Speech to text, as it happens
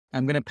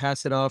I'm going to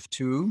pass it off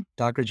to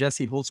Dr.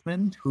 Jesse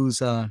Holtzman,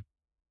 who's,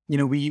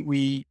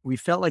 we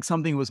felt like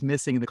something was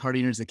missing in the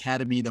CardioNerds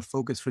Academy. The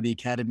focus for the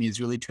academy is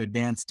really to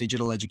advance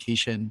digital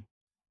education.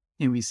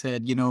 And we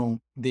said,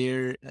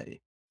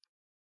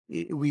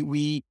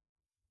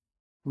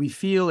 we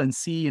feel and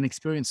see and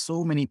experience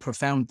so many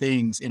profound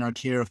things in our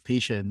care of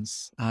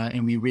patients,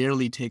 and we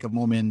rarely take a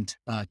moment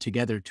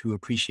together to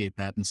appreciate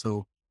that. And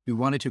so we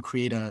wanted to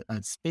create a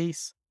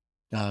space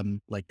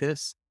like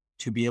this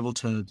to be able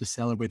to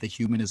celebrate the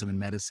humanism in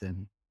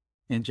medicine.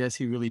 And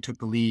Jesse really took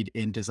the lead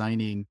in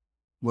designing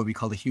what we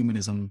call the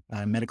humanism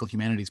medical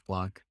humanities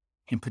block,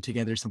 and put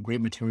together some great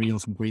material,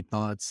 some great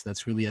thoughts.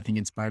 That's really, I think,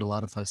 inspired a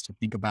lot of us to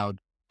think about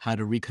how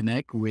to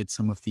reconnect with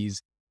some of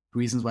these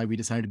reasons why we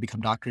decided to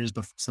become doctors,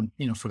 but some,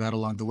 forgot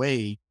along the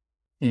way.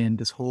 And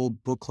this whole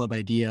book club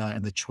idea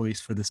and the choice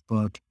for this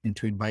book and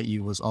to invite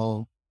you was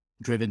all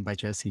driven by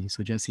Jesse.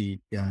 So Jesse,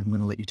 yeah, I'm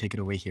going to let you take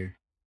it away here.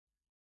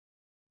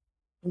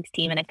 Thanks,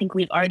 team. And I think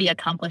we've already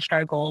accomplished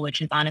our goal,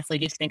 which is honestly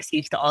just an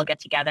excuse to all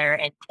get together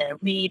and to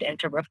read and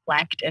to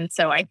reflect. And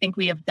so I think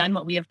we have done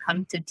what we have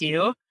come to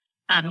do.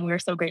 And we're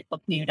so grateful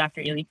to you,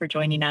 Dr. Ely, for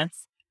joining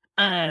us.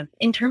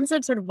 In terms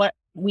of sort of what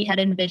we had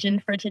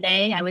envisioned for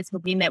today, I was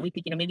hoping that we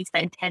could, maybe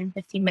spend 10,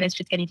 15 minutes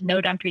just getting to know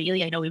Dr.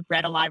 Ely. I know we've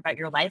read a lot about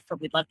your life, but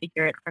we'd love to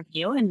hear it from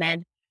you. And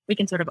then we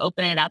can sort of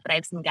open it up. But I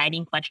have some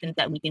guiding questions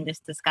that we can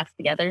just discuss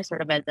together,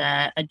 sort of as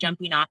a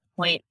jumping off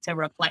point to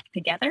reflect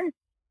together.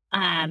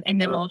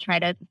 And then we'll try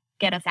to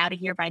get us out of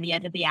here by the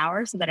end of the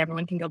hour so that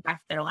everyone can go back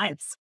to their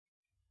lives.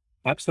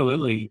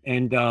 Absolutely.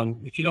 And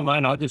if you don't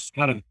mind, I'll just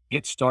kind of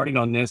get started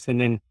on this. And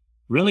then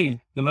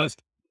really the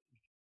most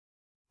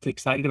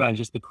excited about is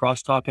just the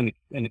crosstalk and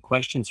the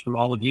questions from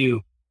all of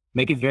you.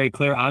 Make it very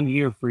clear I'm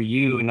here for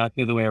you and not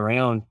the other way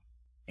around.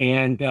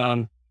 And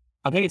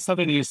I think it's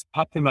something that just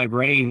popped in my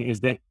brain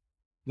is that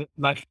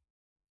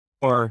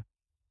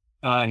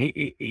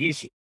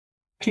he's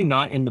actually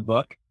not in the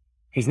book.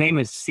 His name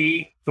is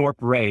C. Thorpe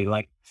Ray,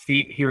 like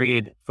C.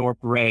 Thorpe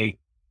Ray.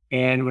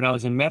 And when I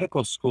was in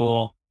medical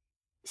school,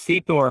 C.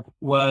 Thorpe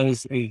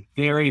was a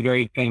very,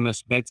 very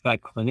famous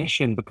bedside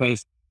clinician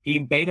because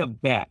he made a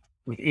bet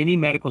with any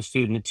medical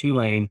student at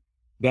Tulane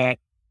that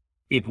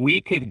if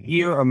we could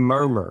hear a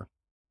murmur,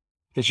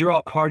 because you're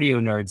all cardio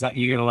nerds,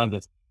 you're going to love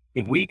this.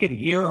 If we could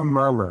hear a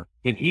murmur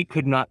that he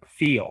could not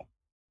feel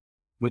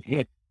with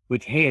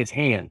his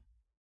hand,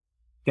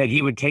 that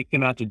he would take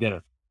them out to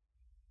dinner.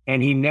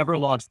 And he never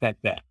lost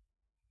that bet.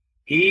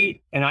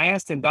 And I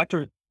asked him,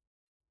 Dr.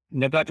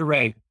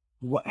 Ray,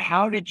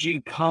 how did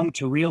you come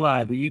to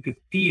realize that you could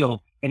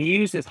feel? And he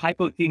used his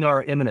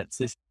hypothenar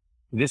eminence,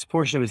 this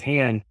portion of his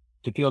hand,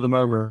 to feel the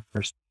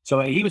murmurs.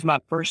 So he was my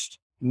first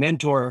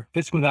mentor,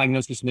 physical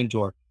diagnosis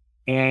mentor.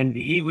 And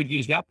he would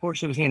use that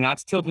portion of his hand. Not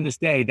still to this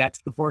day,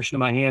 that's the portion of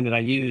my hand that I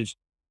use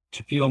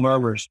to feel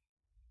murmurs.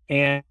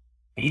 And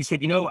he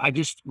said, I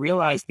just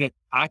realized that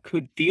I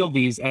could feel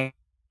these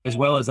as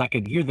well as I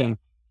could hear them.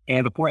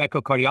 And before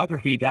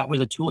echocardiography, that was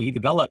a tool he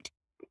developed.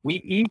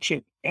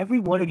 Every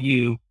one of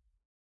you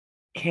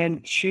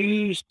can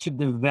choose to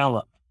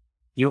develop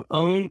your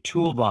own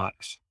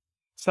toolbox,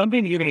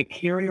 something that you're going to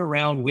carry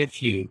around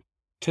with you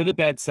to the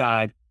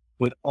bedside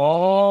with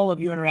all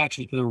of your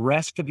interactions for the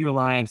rest of your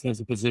lives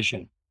as a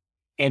physician.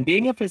 And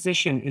being a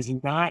physician is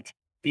not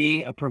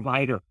being a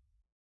provider.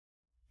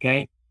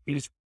 Okay? It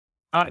is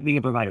not being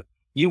a provider.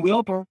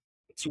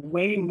 It's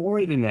way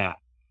more than that.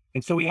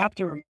 And so we have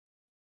to,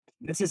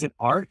 this is an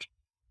art.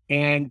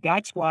 And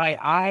that's why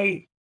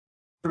I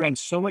ran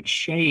so much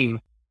shame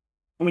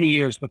so many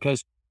years,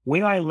 because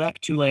when I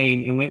left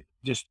Tulane and went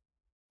just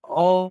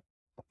all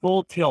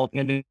full tilt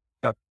into,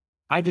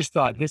 I just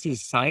thought, this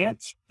is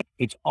science.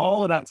 It's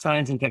all about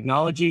science and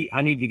technology.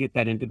 I need to get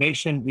that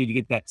intubation, need to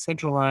get that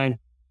central line,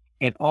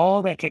 and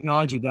all that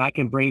technology that I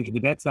can bring to the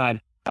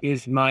bedside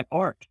is my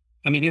art.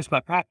 It's my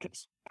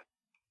practice.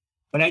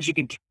 But as you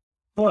can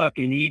look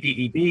in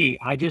EDEB,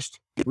 I just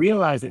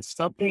realized that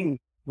something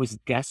was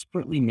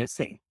desperately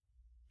missing,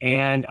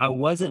 and I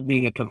wasn't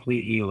being a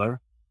complete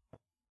healer.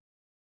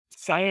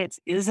 Science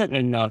isn't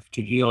enough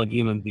to heal a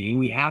human being.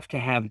 We have to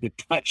have the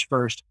touch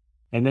first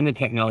and then the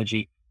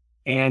technology.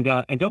 And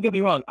don't get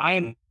me wrong, I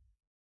am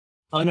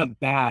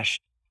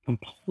unabashed,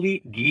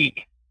 complete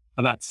geek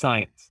about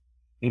science.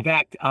 In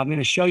fact, I'm going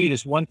to show you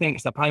this one thing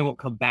because I probably won't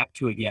come back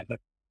to it yet, but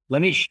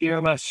let me share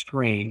my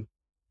screen.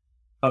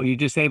 Oh, you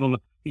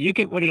disabled. You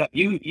can, what do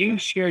you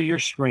share your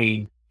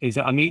screen.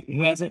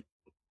 Who has it?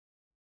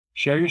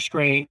 Share your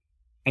screen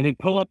and then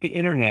pull up the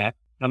internet.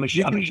 I'm going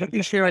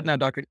to share right now,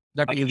 Dr.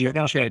 Ely.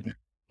 I'll share it.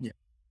 Yeah.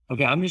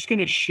 Okay. I'm just going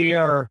to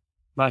share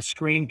my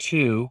screen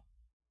too.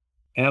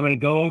 And I'm going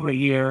to go over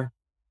here.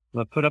 I'm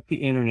going to put up the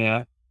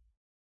internet.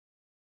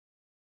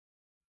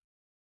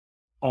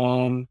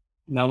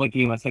 Now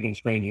looking at my second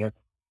screen here.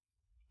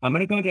 I'm going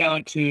to go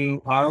down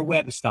to our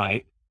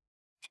website,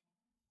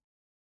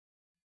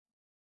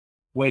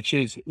 which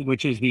is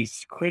the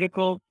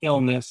Critical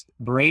Illness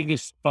Brain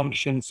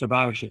Dysfunction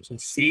Survivorship. So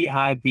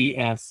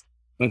CIBS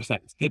website,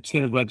 Hip's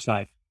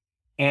website.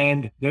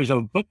 And there's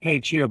a book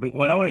page here, but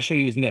what I want to show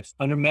you is this.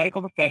 Under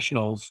medical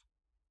professionals,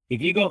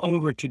 If you go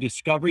over to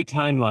Discovery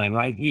Timeline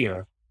right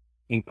here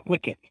and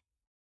click it,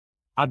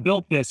 I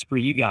built this for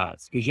you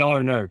guys because y'all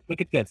are nerds.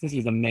 Look at this. This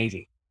is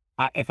amazing.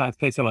 If I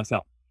say so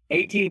myself,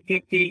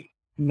 1850,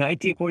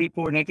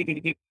 1944,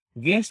 1952.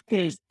 This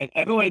is, and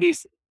every one of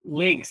these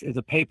links is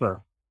a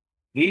paper.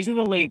 These are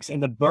the links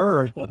and the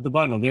birth of the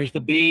bundle. There's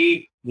the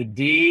B, the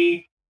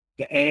D,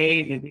 the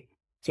A.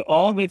 So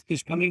all of it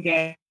is coming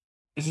down.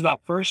 This is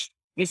about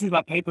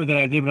paper that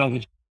I did when I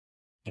was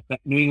at the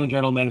New England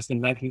Journal of Medicine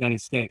in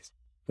 1996.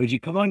 But as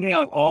you come on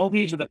down, all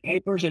these are the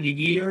papers and the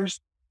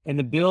years and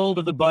the build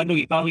of the bundle.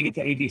 You finally get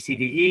to A, B, C,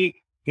 D, E.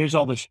 Here's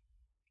all this.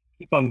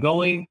 Keep on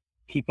going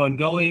to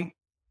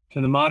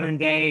the modern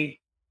day,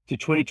 to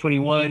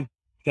 2021, et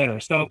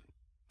cetera. So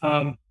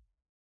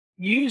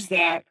use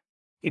that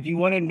if you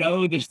want to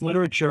know this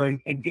literature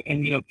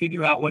and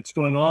figure out what's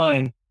going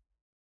on.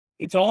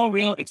 It's all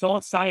real. It's all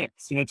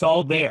science. It's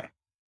all there.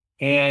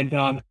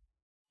 And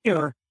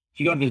here, if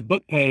you go to this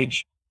book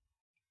page,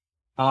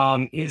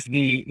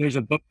 there's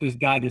a book, this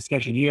guide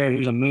discussion here.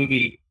 Here's a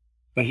movie,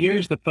 but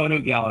here's the photo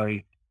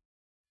gallery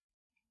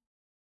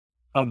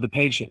of the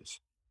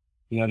patients.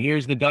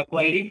 Here's the duck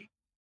lady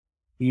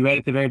you read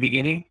at the very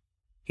beginning.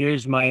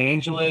 Here's Maya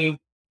Angelou.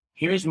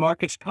 Here's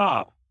Marcus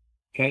Cobb.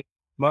 Okay.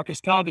 Marcus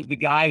Cobb is the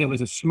guy that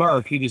was a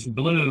Smurf. He was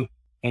blue.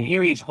 And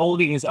here he's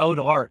holding his own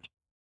art.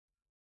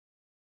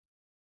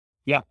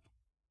 Yeah.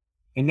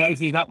 And notice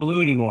he's not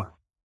blue anymore.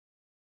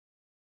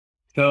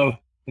 So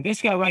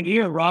this guy right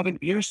here, Robin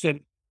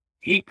Pearson,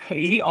 he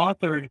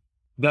authored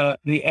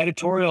the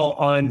editorial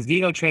on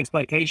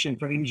xenotransplantation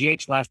for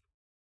MGH last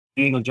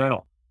New England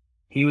Journal.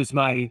 He was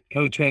my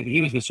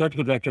he was the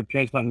surgical director of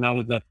transplant, and I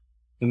was the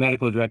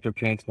medical director of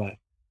transplant.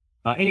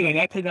 Anyway,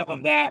 that's enough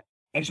of that.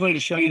 I just wanted to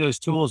show you those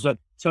tools.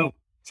 So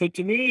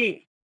to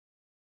me,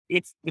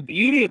 it's the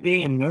beauty of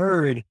being a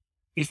nerd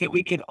is that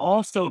we can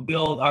also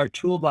build our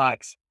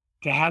toolbox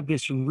to have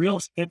this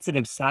real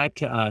sensitive side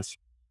to us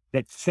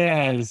that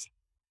says,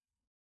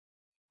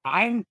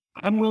 I'm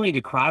willing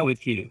to cry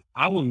with you.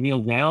 I will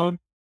kneel down.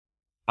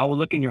 I will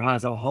look in your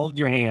eyes. I'll hold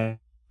your hand.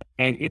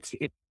 And it's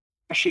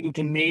crushing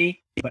to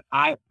me. But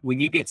when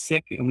you get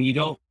sick and if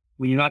you're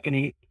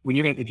going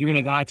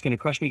to die, it's going to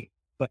crush me.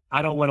 But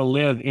I don't want to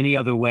live any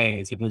other way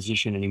as a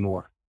physician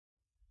anymore.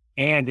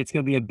 And it's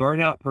going to be a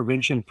burnout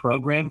prevention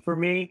program for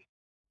me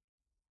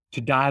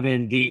to dive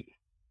in deep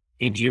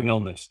into your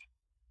illness.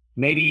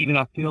 Maybe even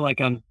I feel like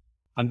I'm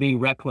being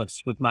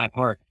reckless with my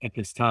part at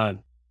this time,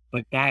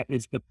 but that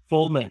is the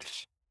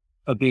fullness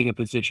of being a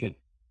physician.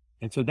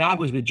 And so that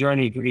was the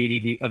journey for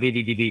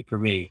EDDV for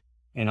me.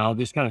 And I'll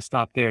just kind of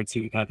stop there and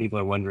see what kind of people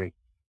are wondering.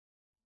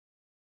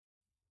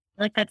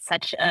 I feel like that's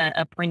such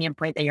a poignant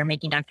point that you're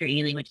making, Dr.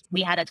 Ely, which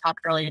we had a talk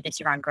earlier this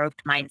year on growth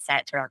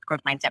mindset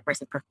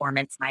versus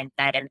performance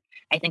mindset. And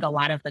I think a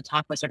lot of the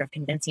talk was sort of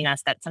convincing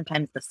us that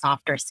sometimes the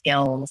softer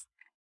skills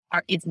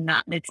it's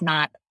not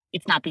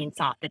being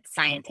soft. It's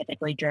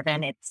scientifically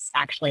driven. It's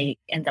actually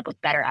ends up with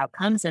better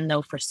outcomes. And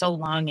though for so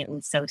long it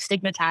was so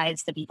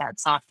stigmatized to be that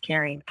soft,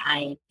 caring,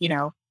 kind,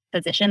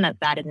 physician,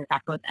 that is in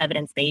fact both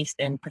evidence-based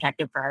and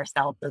protective for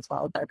ourselves as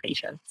well as our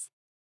patients.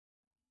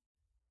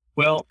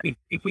 Well,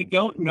 if we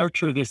don't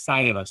nurture this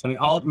side of us,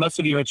 most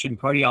of you are interested in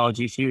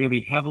cardiology, so you're going to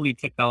be heavily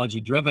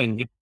technology driven.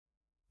 You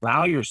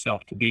allow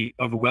yourself to be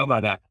overwhelmed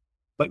by that.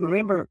 But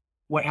remember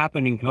what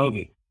happened in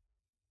COVID.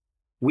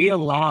 We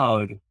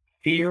allowed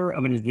fear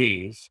of a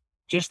disease,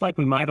 just like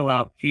we might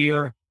allow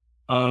fear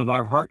of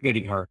our heart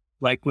getting hurt.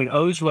 Like when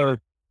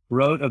Osler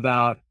wrote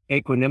about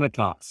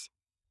equanimitas.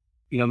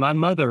 My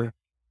mother,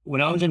 when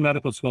I was in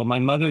medical school, my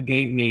mother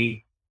gave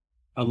me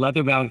a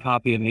leather-bound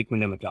copy of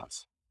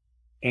equanimitas.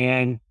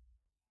 And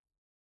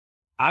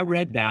I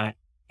read that.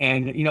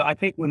 And, I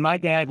think when my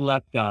dad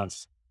left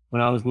us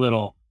when I was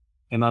little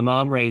and my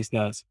mom raised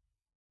us,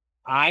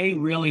 I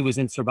really was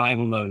in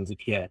survival mode as a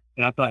kid.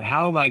 And I thought,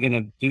 how am I going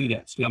to do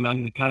this? I'm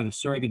kind of a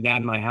surrogate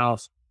dad in my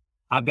house.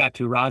 I've got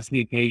to rise to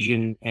the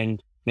occasion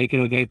and make it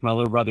okay for my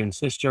little brother and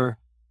sister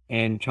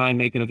and try and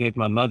make it okay for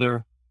my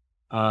mother.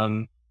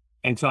 And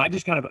so I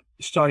just kind of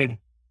started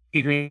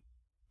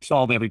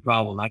solve every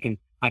problem. I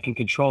can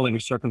control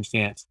every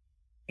circumstance.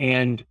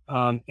 And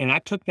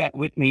I took that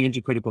with me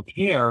into critical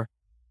care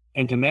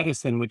and to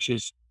medicine, which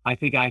is, I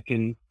think I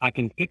can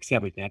fix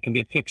everything. I can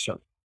be a fixer.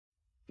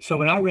 So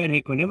when I read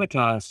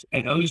Equanimitas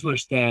and Osler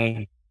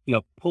said,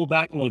 pull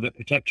back a little bit,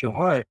 protect your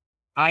heart,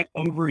 I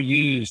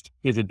overused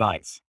his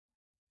advice.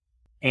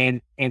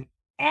 And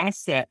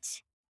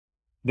assets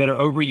that are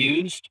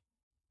overused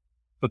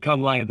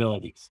become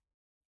liabilities.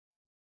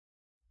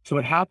 So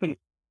what happened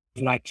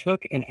is that I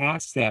took an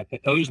asset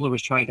that Osler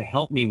was trying to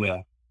help me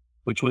with,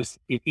 which was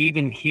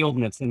even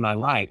healedness in my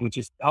life, which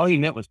is all he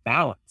meant was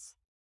balance.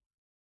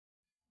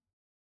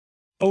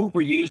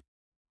 Overused,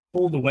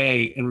 pulled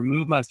away, and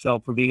removed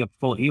myself from being a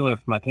full healer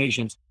for my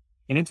patients.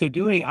 And in so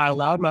doing, I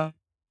allowed myself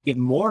to get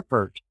more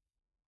hurt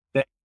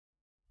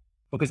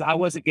because I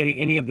wasn't getting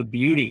any of the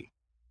beauty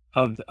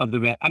of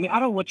the. I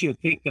don't want you to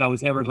think that I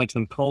was ever like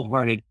some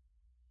cold-hearted,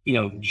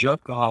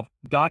 jerk off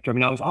doctor.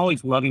 I was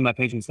always loving my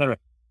patients, et cetera,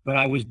 but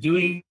I was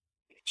doing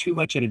too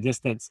much at a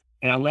distance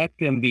and I let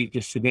them be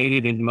just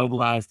sedated and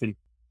immobilized, and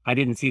I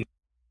didn't see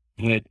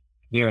it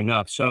there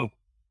enough. So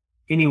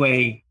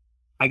anyway,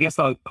 I guess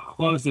I'll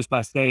close this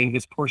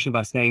portion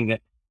by saying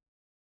that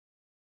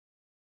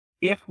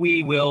if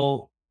we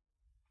will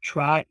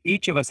try,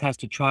 each of us has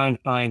to try and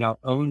find our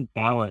own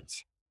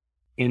balance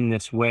in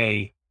this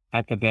way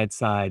at the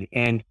bedside.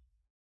 And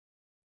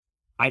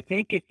I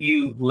think if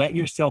you let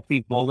yourself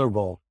be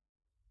vulnerable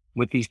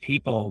with these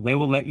people, they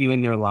will let you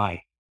in their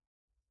life.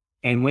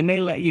 And when they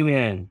let you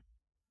in,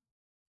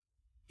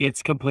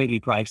 it's completely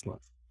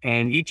priceless.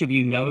 And each of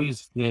you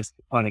knows this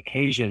on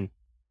occasion,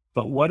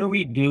 but what are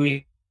we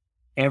doing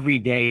every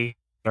day to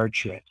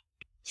nurture it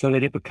so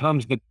that it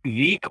becomes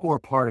the core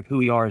part of who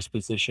we are as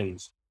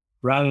physicians,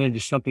 rather than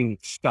just something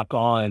stuck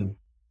on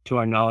to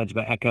our knowledge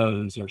about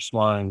echoes or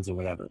swans or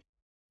whatever.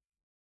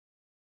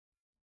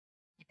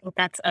 I think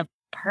that's a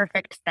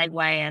perfect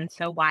segue and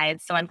so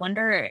wise. So I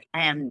wonder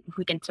if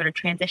we can sort of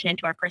transition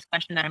into our first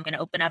question that I'm going to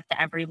open up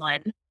to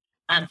everyone,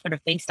 sort of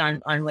based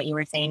on what you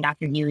were saying,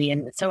 Dr. Ely.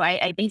 And so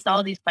I based all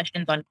of these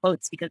questions on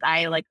quotes because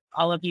I, like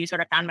all of you,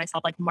 sort of found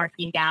myself like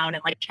marking down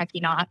and like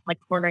checking off, like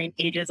cornering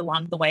pages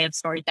along the way of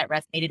stories that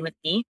resonated with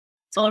me.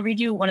 So I'll read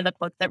you one of the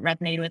quotes that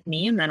resonated with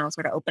me, and then I'll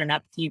sort of open it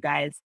up to you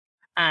guys.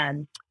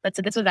 But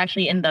so this was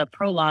actually in the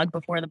prologue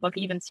before the book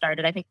even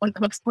started. I think one of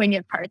the most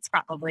poignant parts,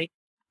 probably.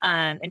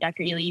 And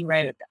Dr. Ely, you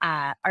wrote,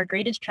 our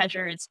greatest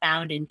treasure is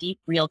found in deep,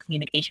 real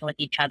communication with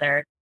each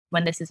other.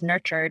 When this is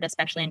nurtured,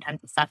 especially in times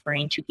of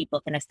suffering, two people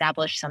can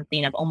establish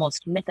something of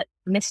almost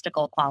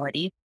mystical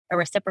quality, a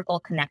reciprocal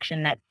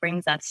connection that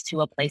brings us to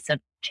a place of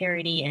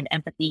charity and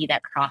empathy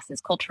that crosses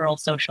cultural,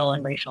 social,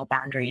 and racial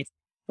boundaries.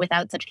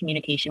 Without such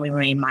communication, we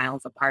remain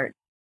miles apart.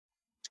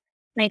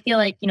 And I feel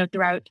like,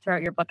 throughout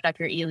your book,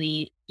 Dr.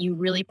 Ely, you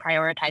really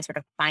prioritize sort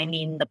of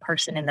finding the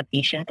person and the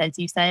patient, as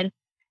you said.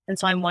 And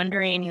so I'm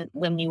wondering,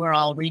 when you were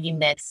all reading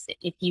this,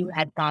 if you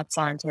had thoughts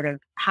on sort of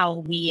how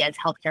we as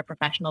healthcare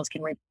professionals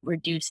can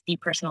reduce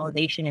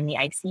depersonalization in the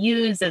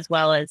ICUs, as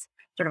well as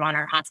sort of on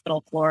our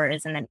hospital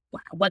floors, and then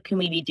what can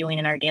we be doing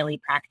in our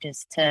daily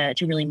practice to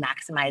really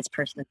maximize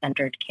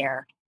person-centered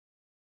care?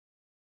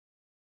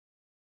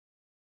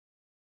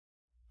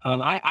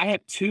 I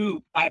have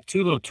two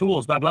little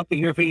tools, but I'd love to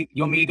hear if you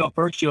want me to go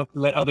first. You'll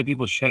let other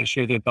people share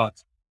their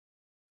thoughts.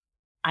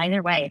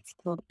 Either way, it's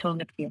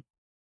totally up to you.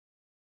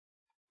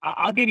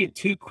 I'll give you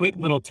two quick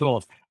little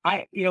tools.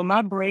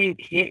 My brain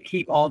can't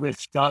keep all this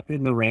stuff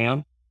in the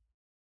RAM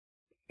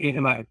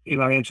in my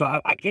RAM, so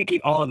I can't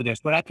keep all of this.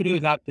 What I have to do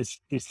is I have to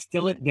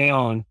distill it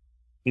down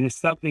into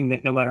something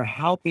that no matter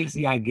how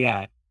busy I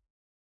get,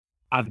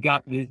 I've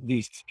got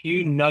these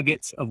few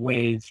nuggets of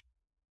ways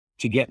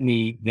to get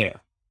me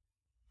there.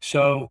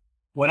 So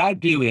what I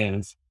do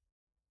is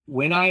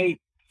when I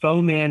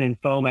foam in and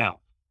foam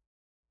out,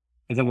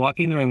 as I'm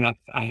walking in the room,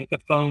 I hit the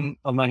foam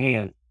of my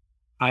hand.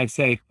 I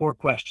say 4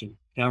 questions.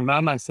 And I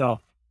remind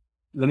myself,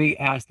 let me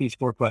ask these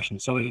 4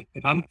 questions. So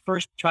if I'm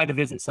first trying to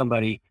visit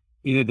somebody,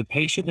 either the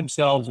patient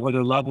themselves or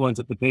their loved ones,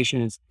 if the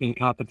patient is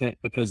incompetent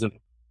because of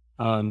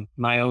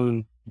my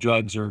own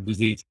drugs or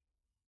disease,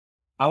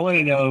 I want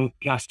to know,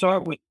 can I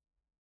start with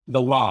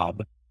the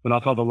lob, what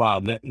I'll call the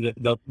lob,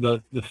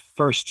 the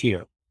first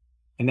tier.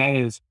 And that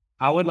is,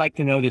 I would like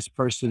to know this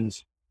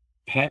person's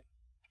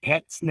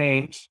pets'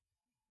 names,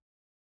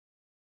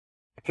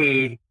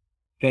 food,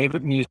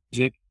 favorite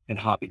music, and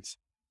hobbies.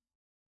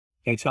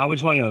 Okay, so I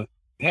just want to know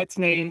pets'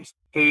 names,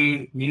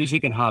 food,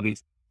 music, and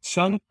hobbies.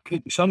 Some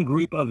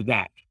group of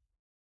that.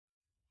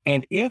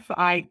 And if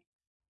I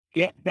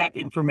get that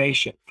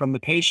information from the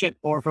patient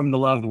or from the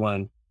loved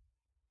one,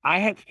 I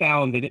have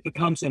found that it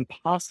becomes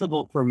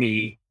impossible for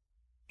me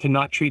to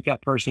not treat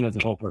that person as a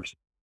whole person.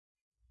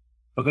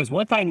 Because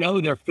once I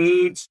know their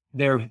foods,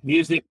 their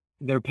music,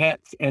 their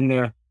pets, and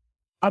their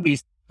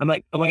hobbies, I'm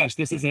like, oh my gosh,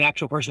 this is an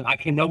actual person. I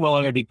can no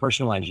longer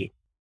depersonalize you.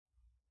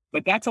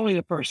 But that's only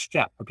the first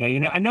step,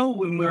 okay? I know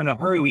when we're in a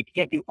hurry, we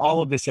can't do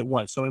all of this at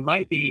once. So it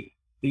might be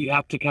that you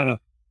have to kind of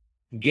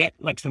get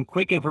like some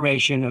quick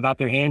information about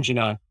their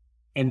angina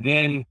and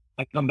then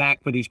come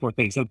back for these 4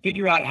 things. So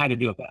figure out how to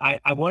do it. But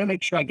I want to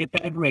make sure I get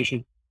that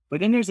information.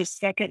 But then there's a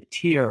second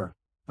tier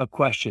of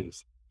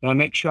questions that I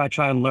make sure I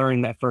try and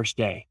learn that first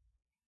day.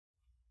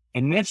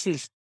 And this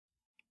is,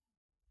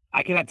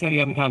 I cannot tell you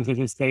how many times this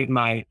has saved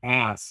my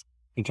ass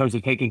in terms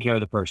of taking care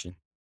of the person.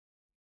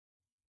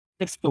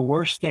 It's the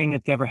worst thing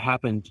that's ever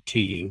happened to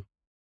you.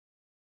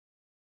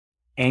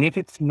 And if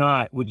it's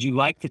not, would you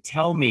like to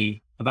tell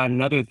me about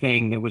another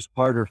thing that was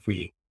harder for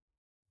you?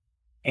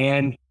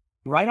 And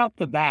right off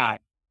the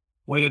bat,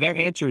 whether their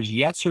answer is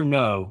yes or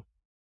no,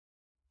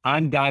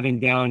 I'm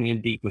diving down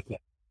in deep with it.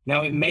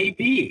 Now, it may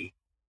be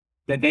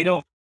that they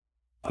don't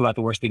talk about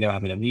the worst thing that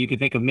happened to them. You can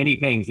think of many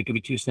things that could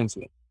be too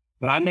sensitive.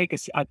 But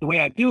the way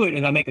I do it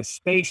is I make a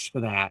space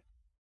for that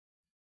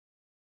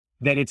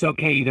it's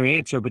okay either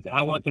answer, but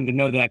I want them to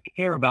know that I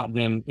care about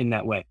them in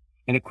that way.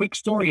 And a quick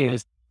story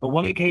is, a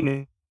woman came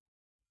in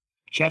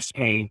chest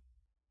pain.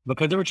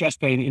 Because of her chest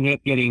pain, ended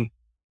up getting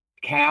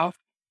calf,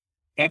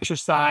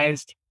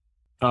 exercised,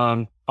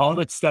 all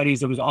the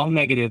studies, it was all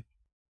negative.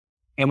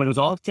 And when it was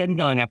all said and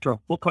done, after a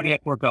full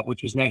cardiac workup,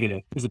 which was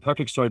negative, this is a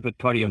perfect story for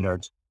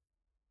CardioNerds,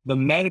 the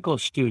medical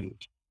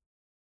student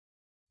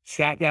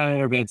sat down at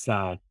her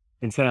bedside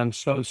and said, "I'm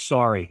so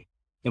sorry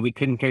that we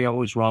couldn't figure out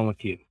what was wrong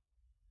with you."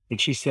 And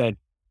she said,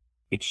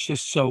 "It's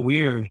just so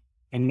weird.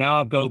 And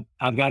now I've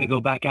got to go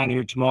back out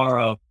here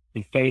tomorrow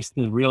and face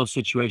the real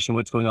situation,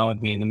 what's going on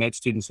with me." And the med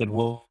student said,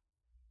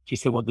 she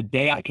said, "Well, the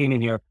day I came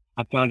in here,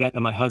 I found out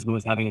that my husband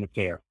was having an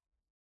affair."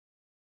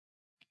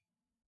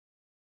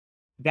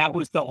 That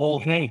was the whole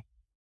thing,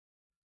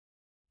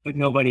 but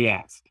nobody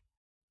asked.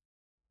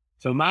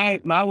 So my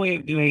way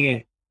of doing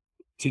it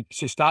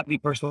to stop the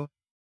personal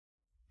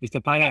is to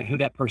find out who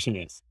that person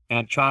is. And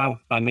I try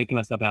by making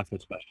myself ask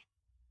this question.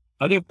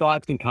 Other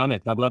thoughts and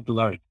comments, I'd love to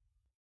learn.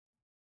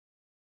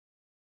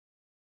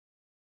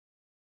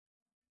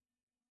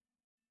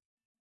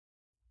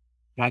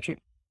 Patrick?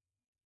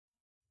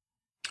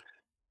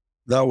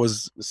 That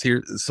was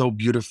so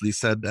beautifully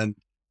said. And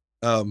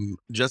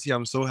Jesse,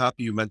 I'm so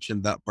happy you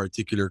mentioned that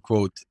particular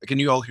quote. Can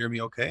you all hear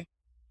me okay?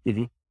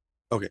 Mm-hmm.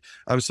 Okay.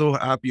 I'm so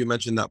happy you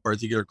mentioned that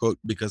particular quote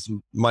because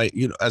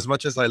as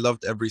much as I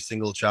loved every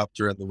single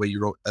chapter and the way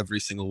you wrote every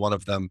single one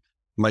of them,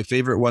 my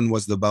favorite one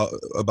was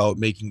about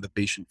making the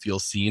patient feel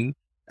seen.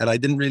 And I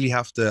didn't really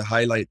have to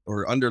highlight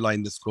or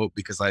underline this quote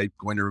because I'm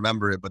going to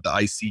remember it, but the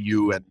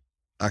ICU and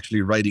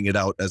actually writing it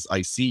out as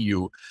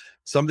ICU,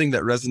 something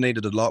that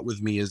resonated a lot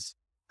with me is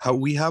how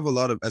we have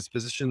as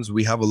physicians,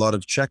 we have a lot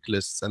of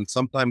checklists. And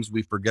sometimes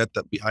we forget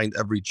that behind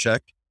every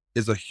check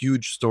is a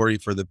huge story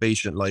for the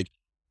patient. Like,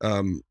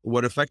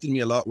 what affected me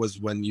a lot was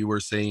when you were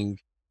saying,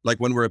 like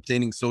when we're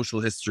obtaining social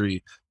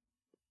history,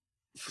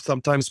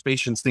 sometimes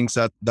patients think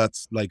that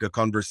that's like a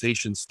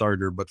conversation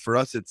starter, but for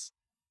us,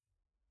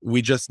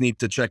 we just need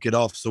to check it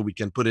off so we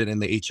can put it in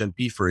the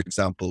HNP, for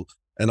example.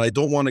 And I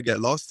don't want to get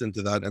lost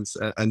into that.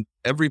 And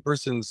every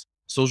person's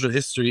social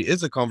history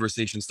is a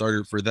conversation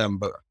starter for them,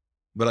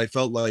 but I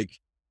felt like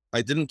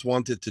I didn't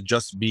want it to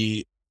just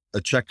be a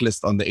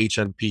checklist on the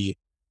HNP.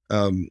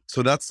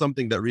 So that's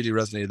something that really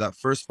resonated. That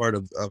first part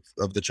of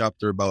the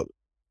chapter about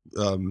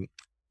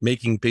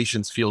making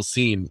patients feel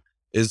seen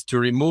is to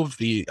remove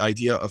the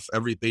idea of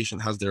every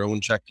patient has their own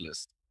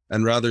checklist,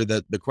 and rather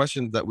that the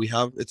questions that we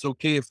have, it's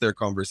okay if they're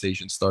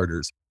conversation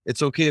starters.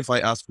 It's okay if I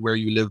ask where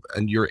you live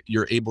and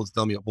you're able to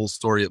tell me a whole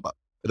story about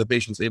the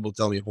patient's able to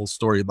tell me a whole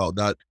story about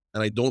that,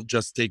 and I don't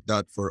just take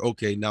that for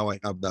okay, now I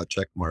have that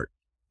check mark.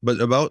 But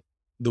about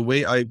the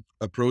way I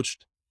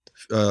approached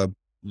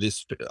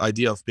this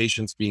idea of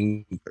patients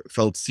being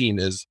felt seen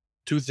is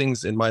two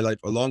things in my life,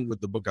 along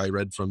with the book I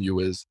read from you,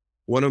 is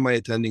one of my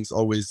attendings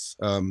always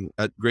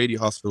at Grady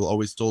Hospital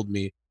always told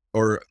me,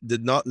 or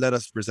did not let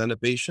us present a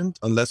patient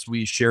unless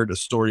we shared a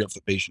story of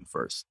the patient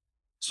first.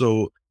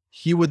 So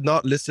he would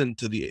not listen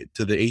to the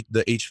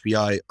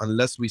HPI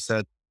unless we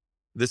said,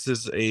 this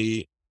is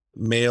a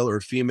male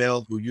or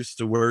female who used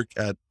to work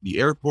at the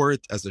airport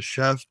as a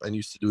chef and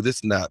used to do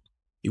this and that.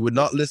 He would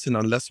not listen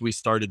unless we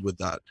started with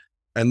that.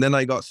 And then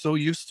I got so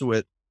used to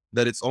it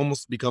that it's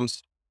almost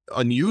becomes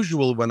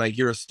unusual when I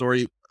hear a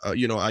story, I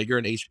hear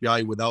an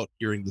HPI without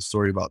hearing the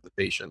story about the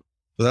patient.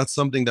 So that's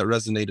something that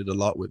resonated a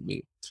lot with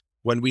me.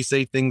 When we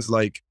say things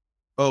like,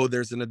 oh,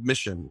 there's an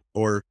admission,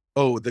 or,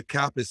 oh, the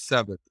cap is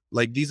 7.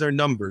 Like, these are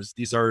numbers.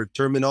 These are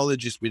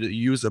terminologies we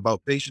use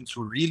about patients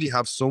who really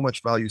have so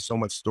much value, so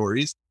much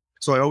stories.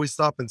 So I always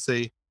stop and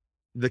say,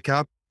 the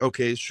cap,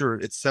 okay, sure,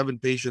 it's 7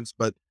 patients,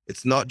 but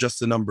it's not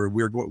just a number.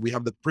 We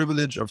have the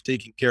privilege of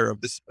taking care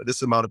of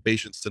this amount of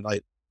patients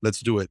tonight.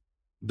 Let's do it.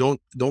 Don't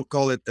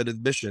call it an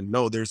admission.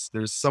 No, there's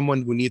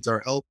someone who needs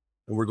our help,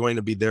 and we're going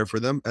to be there for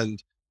them.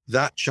 And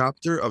that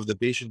chapter of the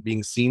patient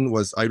being seen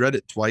I read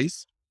it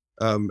twice.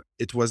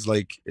 It was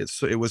like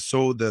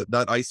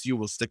that ICU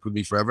will stick with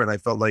me forever. And I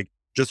felt like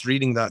just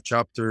reading that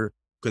chapter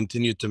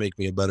continued to make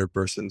me a better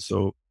person.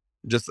 So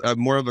just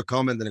more of a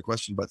comment than a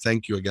question, but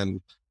thank you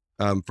again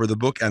for the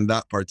book and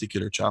that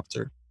particular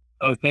chapter.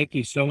 Oh, thank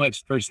you so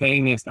much for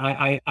saying this.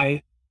 I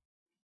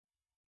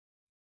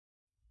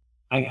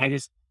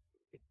just,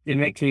 it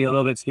makes me a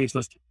little bit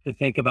speechless to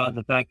think about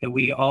the fact that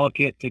we all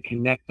get to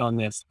connect on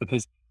this,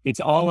 because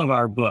it's all of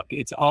our book.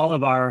 It's all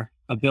of our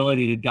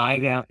ability to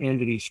dive out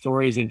into these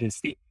stories and to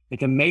see and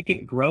to make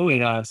it grow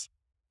in us.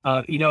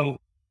 Maya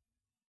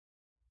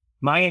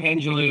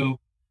Angelou,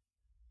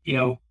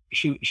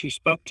 she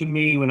spoke to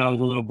me when I was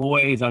a little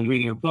boy as I was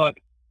reading her book.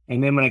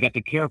 And then when I got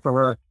to care for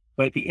her,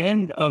 but at the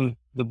end of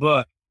the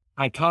book,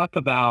 I talk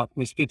about,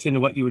 this fits into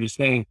what you were just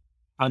saying.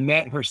 I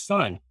met her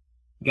son,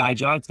 Guy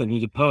Johnson,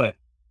 who's a poet.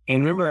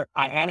 And remember,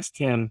 I asked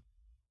him,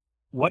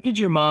 what was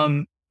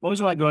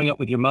it like growing up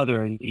with your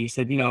mother? And he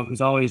said, it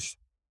was always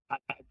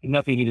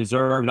nothing he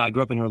deserved. I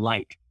grew up in her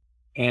light,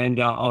 and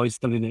always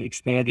something that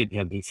expanded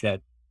him, he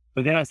said.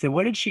 But then I said,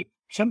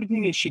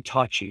 something that she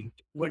taught you?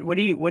 What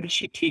did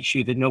she teach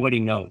you that nobody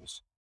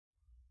knows?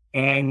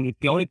 And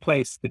the only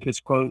place that this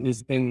quote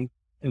has been,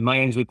 my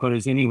Angelou quote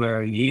is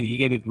anywhere, he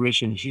gave it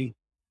permission. She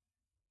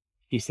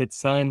said,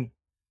 son,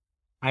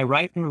 I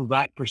write from a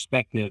Black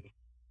perspective,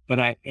 but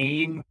I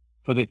aim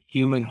for the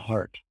human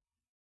heart.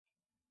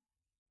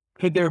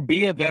 could there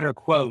be a better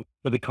quote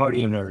for the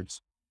cardio nerds?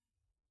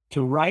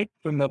 To write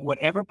from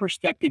whatever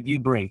perspective you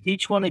bring.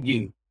 Each one of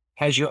you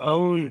has your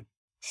own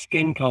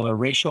skin color,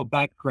 racial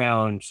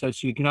background,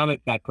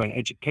 socioeconomic background,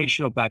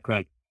 educational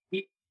background.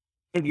 Each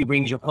of you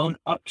brings your own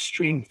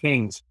upstream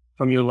things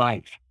from your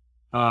life,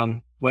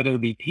 whether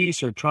it be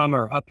peace or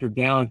trauma or up or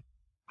down,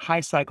 high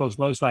cycles,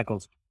 low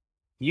cycles.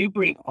 You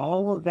bring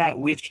all of that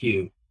with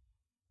you,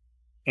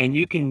 and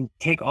you can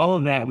take all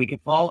of that. We can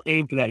all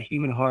aim for that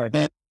human heart,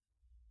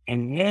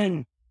 and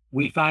then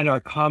we find our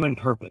common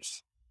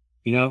purpose.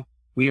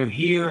 We are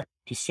here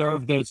to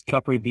serve those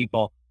suffering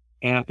people.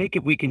 And I think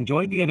if we can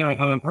join together on a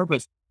common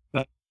purpose,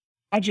 but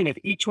imagine if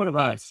each one of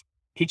us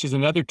teaches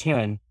another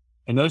 10,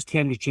 and those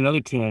 10 teach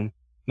another 10, and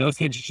those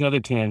 10 teach another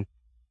 10.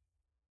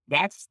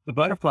 That's the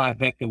butterfly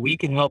effect that we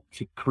can help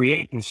to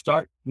create and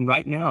start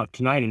right now,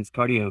 tonight in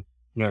Cardio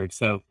Nerds.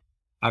 So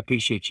I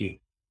appreciate you.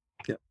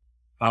 Yeah.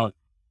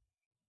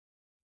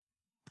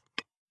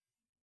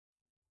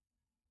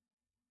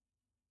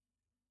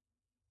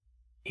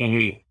 Can't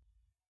hear you.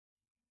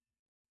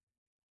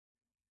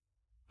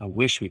 I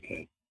wish we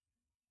could.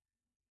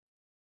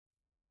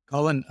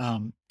 Colin,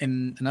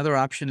 and another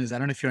option is, I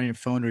don't know if you're on your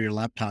phone or your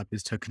laptop,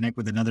 is to connect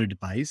with another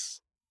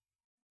device.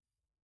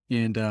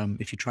 And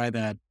if you try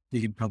that,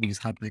 you can probably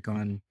just hop back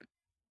on.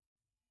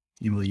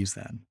 You will use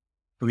that.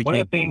 But one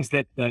of the things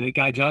that the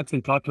guy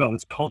Johnson talked about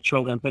was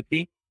cultural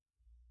empathy.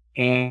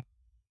 And,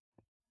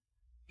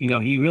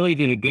 he really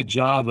did a good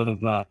job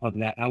of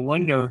that. I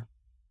wonder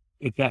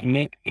if that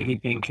meant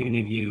anything to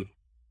any of you.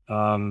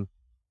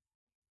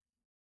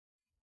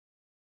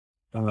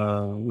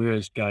 Where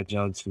is Guy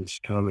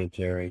Johnson's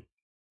commentary?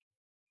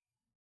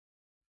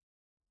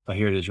 Oh,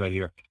 here it is right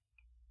here.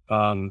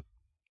 After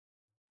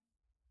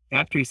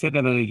he said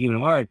that on the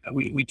human heart,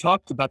 we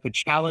talked about the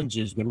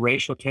challenges that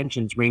racial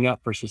tensions bring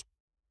up for society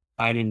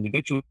and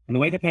individuals, and the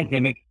way the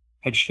pandemic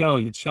had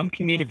shown that some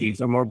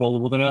communities are more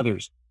vulnerable than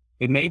others.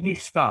 It made me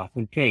stop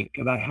and think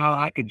about how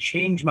I could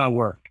change my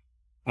work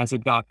as a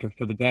doctor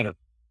for the better.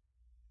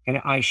 And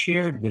I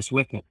shared this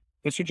with him.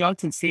 Mr.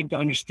 Johnson seemed to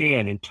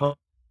understand and told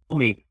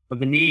me of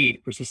the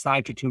need for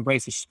society to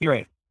embrace a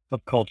spirit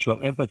of cultural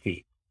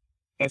empathy.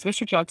 As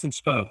Mr. Johnson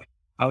spoke,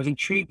 I was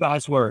intrigued by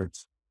his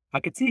words. I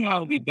could see how it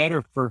would be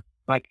better for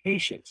my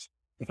patients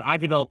if I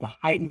developed a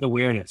heightened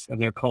awareness of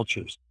their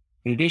cultures,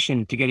 in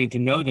addition to getting to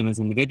know them as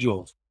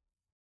individuals.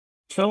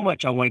 So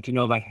much I wanted to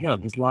know about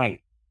him, his life.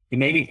 It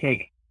made me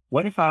think,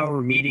 what if I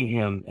were meeting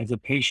him as a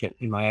patient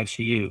in my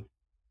ICU?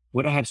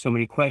 Would I have so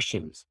many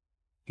questions?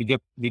 The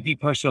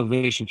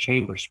depersonalization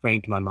chamber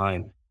sprang to my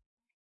mind.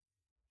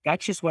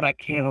 That's just what I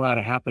can't allow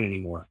to happen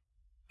anymore.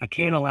 I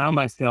can't allow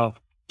myself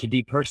to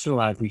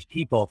depersonalize these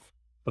people,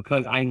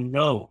 because I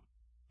know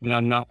that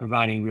I'm not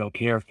providing real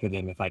care for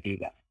them if I do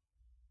that.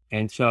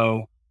 And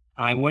so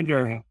I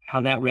wonder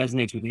how that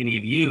resonates with any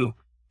of you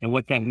and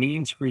what that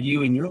means for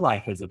you in your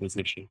life as a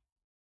physician.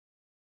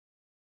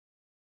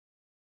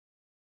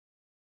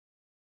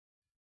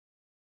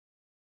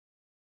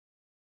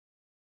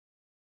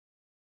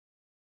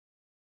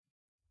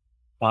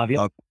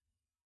 Flavia?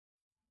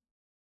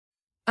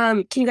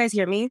 Can you guys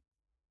hear me?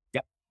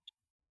 Yep.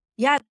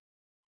 Yeah,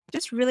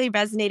 just really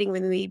resonating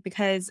with me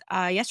because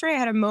yesterday I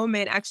had a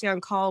moment actually on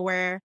call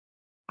where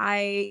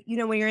when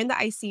you're in the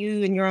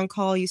ICU and you're on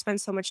call, you spend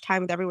so much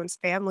time with everyone's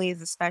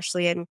families,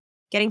 especially, and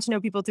getting to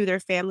know people through their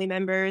family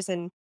members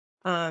and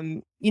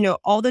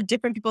all the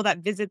different people that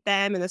visit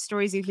them and the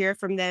stories you hear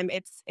from them.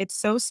 It's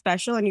so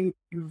special, and you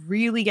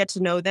really get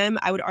to know them.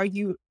 I would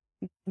argue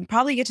you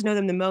probably get to know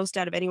them the most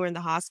out of anywhere in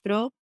the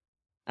hospital.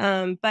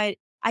 But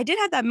I did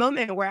have that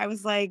moment where I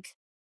was like,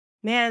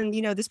 man,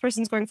 this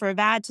person's going for a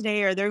VAD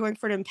today, or they're going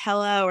for an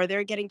Impella, or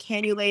they're getting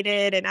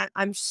cannulated. And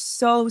I'm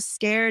so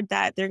scared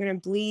that they're going to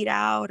bleed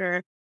out,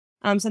 or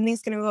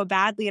something's going to go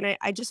badly. And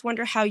I just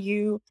wonder how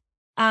you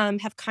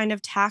have kind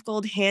of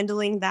tackled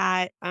handling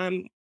that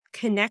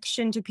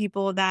connection to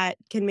people that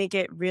can make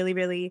it really,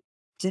 really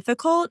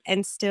difficult,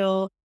 and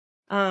still,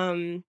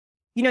 you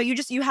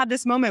have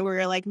this moment where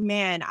you're like,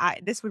 man,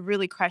 this would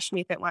really crush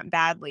me if it went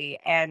badly.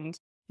 And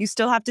you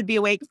still have to be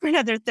awake for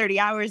another 30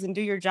 hours and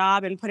do your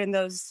job and put in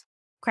those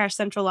crash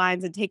central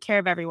lines and take care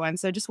of everyone.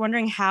 So just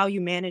wondering how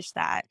you manage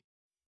that.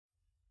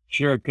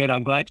 Sure, good.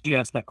 I'm glad you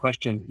asked that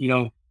question.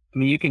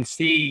 You can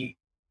see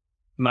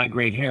my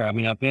great hair.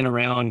 I've been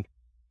around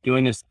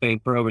doing this thing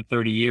for over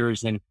 30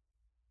 years. And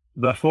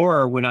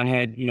before, when I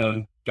had,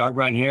 dark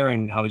brown hair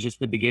and I was just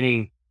at the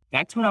beginning,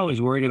 that's what I was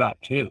worried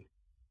about too.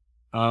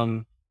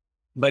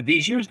 But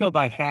these years go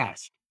by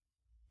fast.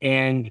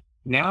 And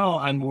now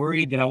I'm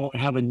worried that I won't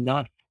have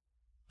enough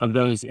of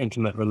those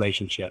intimate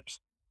relationships.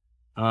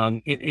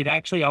 It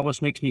actually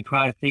almost makes me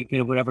cry to think that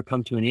it would ever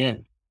come to an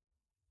end.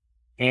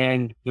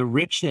 And the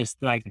richness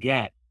that I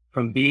get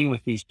from being with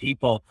these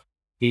people,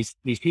 these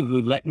people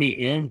who let me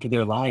into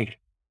their life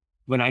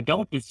when I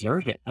don't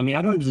deserve it. I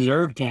don't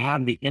deserve to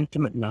have the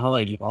intimate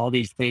knowledge of all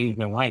these things in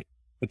their life,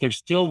 but they're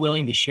still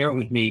willing to share it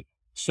with me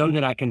so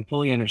that I can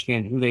fully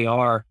understand who they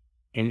are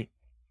and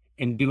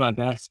do my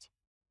best.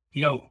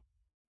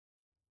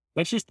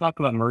 Let's just talk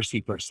about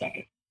mercy for a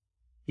second.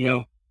 You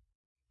know,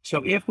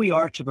 so if we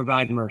are to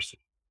provide mercy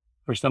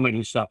for someone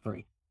who's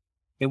suffering,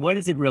 then what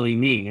does it really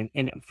mean?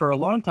 And for a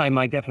long time,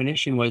 my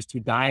definition was to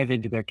dive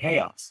into their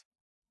chaos.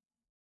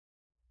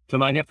 So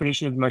my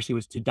definition of mercy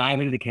was to dive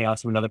into the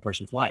chaos of another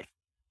person's life.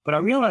 But I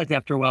realized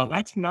after a while,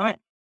 that's not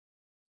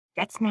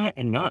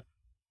enough.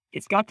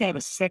 It's got to have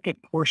a second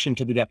portion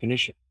to the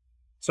definition.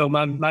 So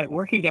my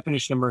working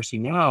definition of mercy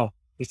now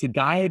is to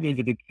dive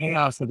into the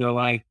chaos of their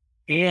life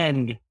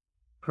and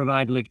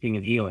provide lifting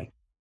and healing.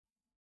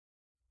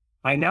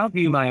 I now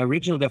view my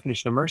original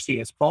definition of mercy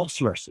as false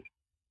mercy.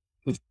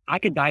 Because I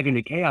could dive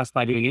into chaos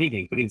by doing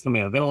anything, putting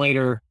somebody on a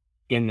ventilator,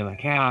 getting them a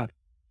cat,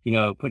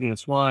 putting a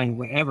swine,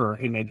 whatever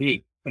it may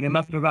be. But am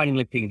I providing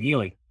lifting and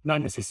healing?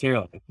 Not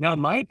necessarily. Now it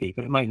might be,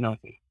 but it might not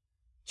be.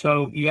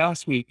 So you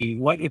ask me,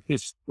 what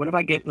if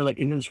I get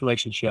into this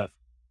relationship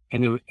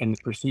and the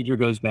procedure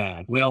goes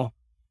bad? Well,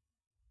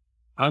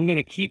 I'm going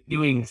to keep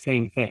doing the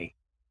same thing,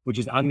 which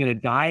is I'm going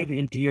to dive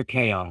into your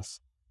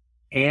chaos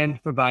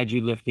and provide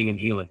you lifting and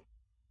healing.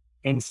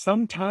 And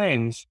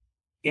sometimes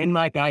in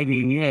my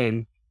diving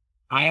in,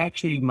 I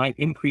actually might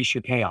increase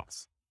your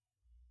chaos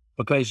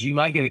because you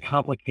might get a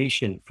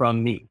complication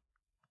from me.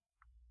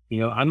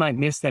 I might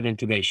miss that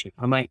intubation.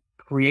 I might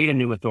create a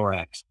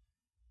pneumothorax.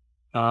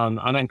 I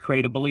might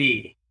create a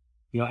bleed,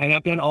 and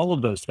I've done all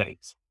of those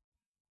things.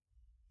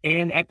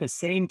 And at the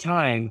same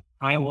time,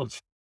 I will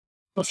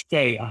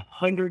stay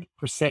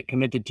 100%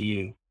 committed to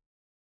you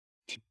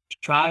to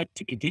try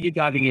to continue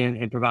diving in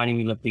and providing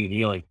me lifting and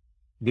healing.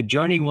 The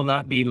journey will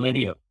not be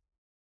linear,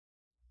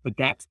 but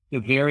that's the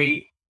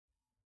very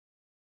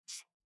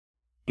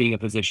being a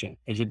physician,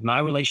 is that my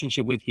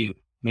relationship with you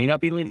may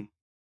not be linear.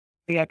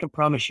 The thing I can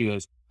promise you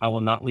is I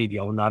will not leave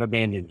you. I will not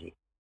abandon you.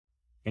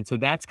 And so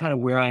that's kind of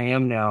where I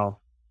am now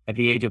at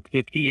the age of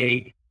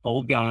 58,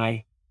 old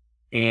guy.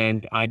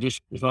 And I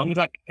just, as long as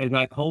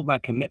I hold my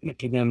commitment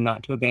to them,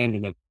 not to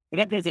abandon them.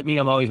 And that doesn't mean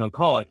I'm always on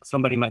call. Like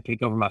somebody might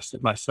take over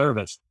my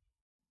service.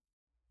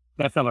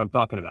 That's not what I'm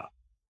talking about.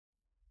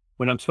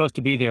 When I'm supposed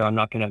to be there, I'm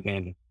not going to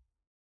abandon.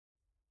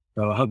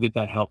 So I hope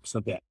that helps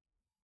a bit.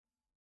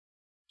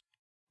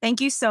 Thank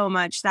you so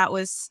much. That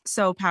was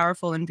so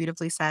powerful and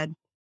beautifully said.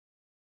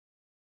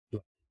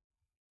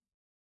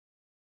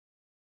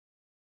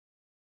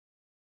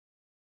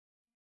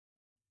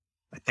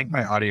 I think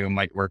my audio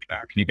might work now.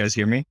 Can you guys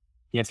hear me?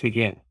 Yes, we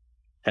can.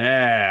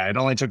 Yeah, it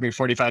only took me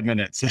 45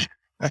 minutes.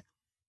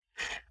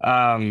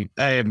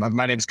 Hey,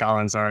 my name's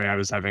Colin. Sorry, I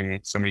was having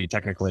so many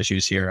technical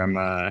issues here. I'm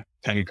a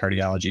Penn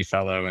cardiology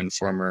fellow and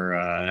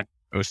former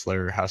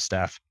Osler house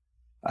staff.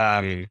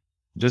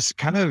 Just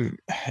kind of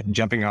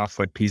jumping off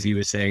what PZ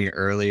was saying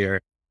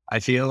earlier, I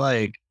feel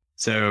like,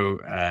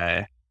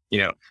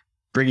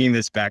 bringing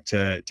this back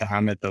to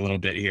Hamid a little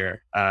bit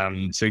here.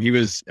 So he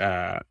was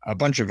a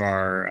bunch of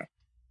our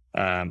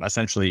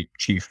essentially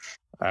chief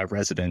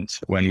resident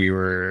when we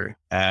were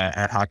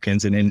at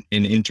Hopkins and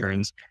in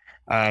interns.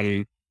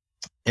 And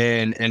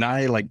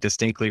I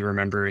distinctly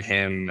remember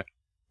him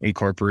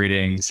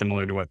incorporating,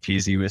 similar to what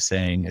PZ was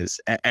saying,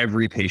 is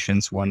every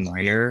patient's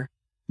one-liner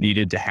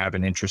needed to have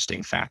an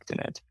interesting fact in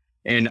it.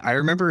 And I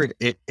remember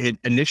it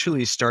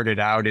initially started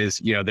out as,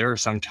 there are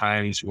some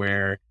times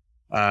where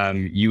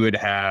you would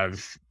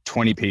have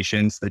 20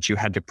 patients that you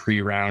had to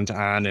pre-round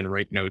on and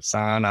write notes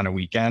on a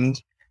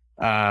weekend.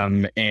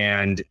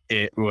 And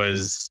it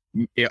was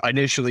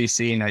initially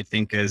seen, I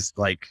think, as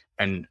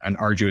an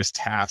arduous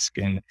task.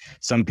 And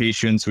some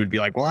patients would be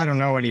like, well, I don't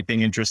know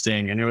anything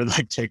interesting. And it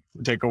would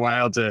take a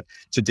while to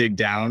dig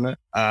down.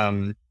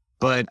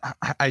 But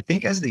I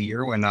think as the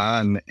year went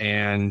on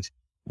and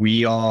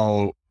we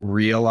all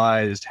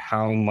realized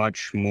how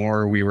much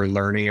more we were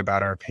learning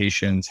about our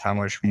patients, how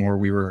much more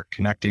we were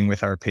connecting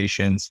with our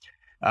patients,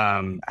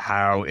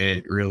 how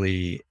it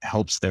really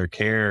helps their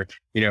care,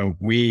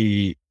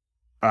 we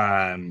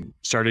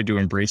started to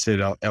embrace it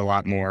a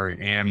lot more.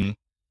 And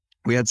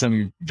we had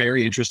some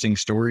very interesting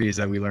stories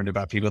that we learned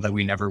about people that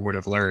we never would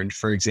have learned.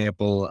 For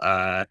example,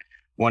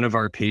 one of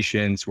our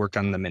patients worked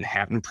on the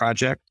Manhattan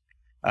Project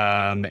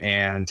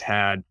and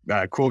had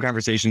cool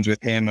conversations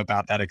with him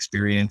about that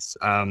experience.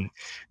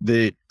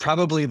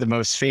 Probably the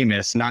most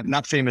famous,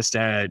 not famous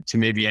to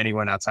maybe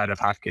anyone outside of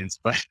Hopkins,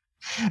 but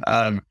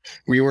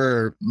we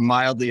were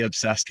mildly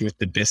obsessed with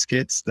the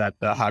biscuits that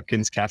the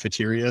Hopkins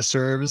cafeteria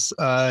serves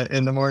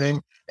in the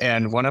morning.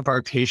 And one of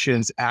our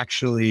patients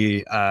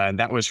actually,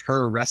 that was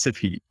her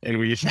recipe. And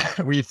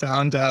we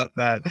found out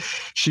that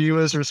she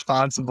was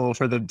responsible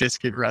for the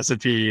biscuit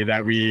recipe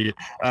that we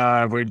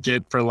would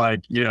get for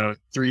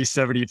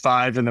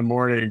 $3.75 in the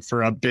morning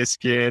for a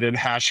biscuit and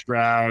hash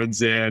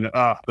browns. And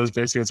those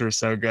biscuits were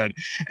so good.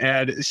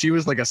 And she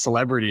was like a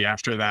celebrity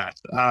after that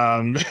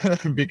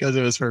because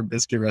it was her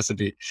biscuit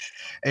recipe.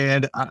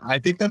 And I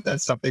think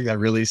that's something that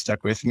really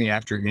stuck with me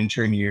after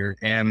intern year.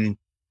 And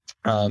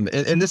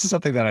this is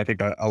something that I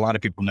think a lot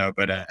of people know,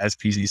 but as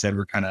PZ said,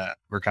 we're kind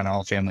of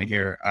all family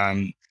here.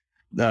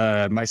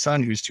 My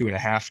son, who's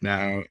 2.5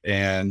 now,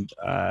 and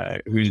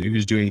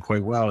who's doing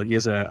quite well, he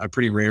has a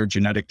pretty rare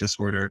genetic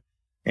disorder.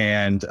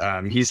 And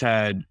he's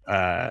had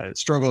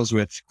struggles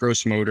with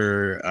gross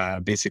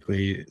motor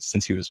basically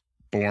since he was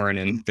born,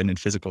 and been in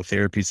physical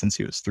therapy since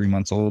he was 3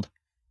 months old.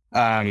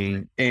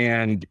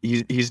 And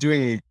he's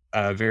doing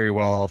very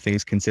well, all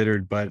things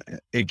considered, but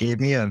it gave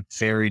me a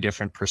very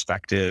different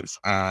perspective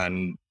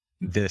on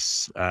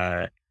this,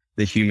 the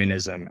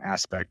humanism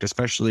aspect,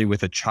 especially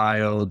with a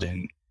child.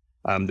 And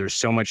there's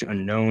so much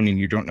unknown and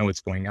you don't know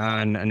what's going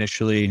on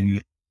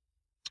initially.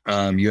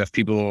 And you have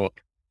people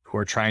who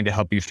are trying to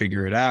help you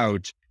figure it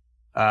out.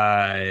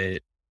 The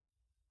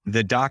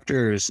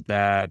doctors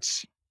that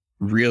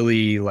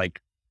really like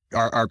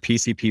our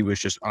PCP was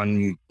just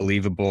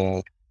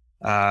unbelievable.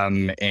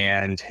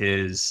 And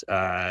his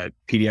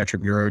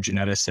pediatric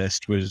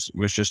neurogeneticist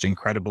was just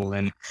incredible.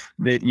 And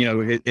that, you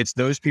know, it's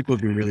those people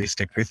who really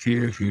stick with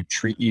you, who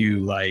treat you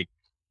like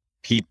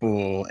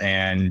people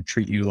and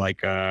treat you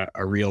like a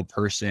real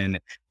person,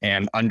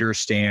 and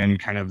understand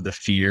kind of the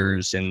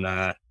fears and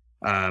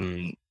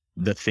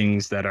the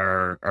things that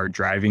are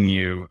driving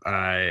you.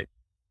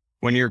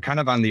 When you're kind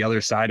of on the other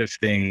side of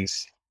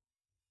things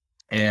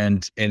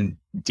and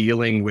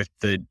dealing with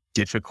the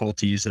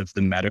difficulties of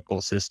the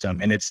medical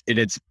system, and it's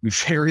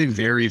very,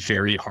 very,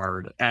 very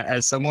hard.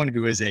 As someone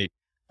who is a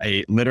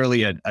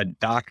literally a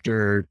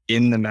doctor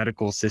in the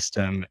medical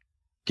system,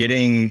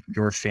 getting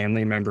your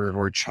family member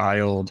or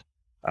child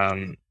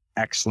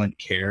excellent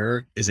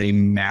care is a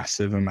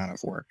massive amount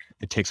of work.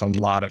 It takes a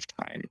lot of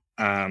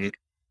time.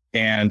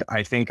 And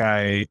I think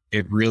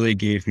it really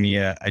gave me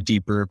a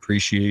deeper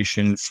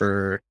appreciation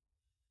for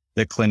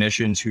the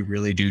clinicians who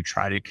really do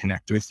try to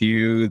connect with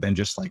you than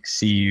just like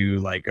see you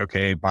like,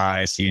 okay,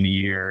 bye, see you in a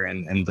year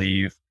and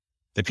leave.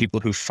 The people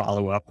who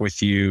follow up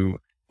with you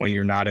when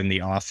you're not in the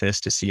office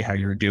to see how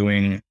you're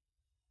doing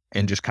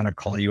and just kind of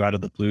call you out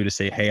of the blue to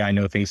say, hey, I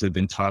know things have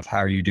been tough. How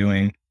are you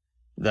doing?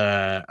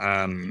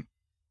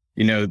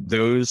 You know,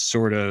 those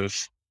sort of,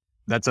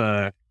 that's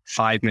a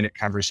 5-minute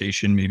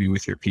conversation maybe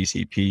with your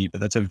PCP,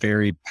 but that's a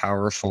very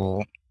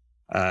powerful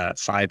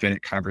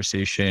 5-minute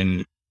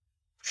conversation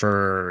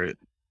for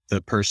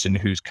the person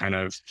who's kind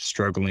of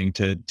struggling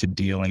to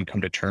deal and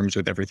come to terms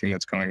with everything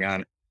that's going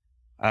on,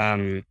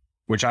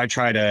 which I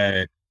try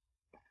to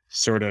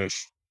sort of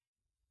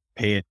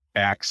pay it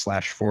back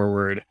 /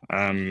 forward.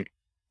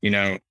 You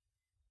know,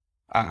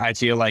 I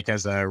feel like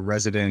as a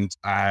resident,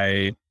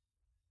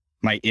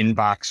 my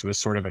inbox was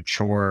sort of a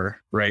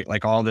chore, right?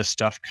 Like all this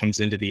stuff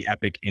comes into the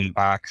Epic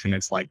inbox and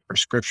it's like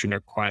prescription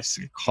requests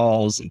and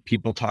calls and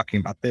people talking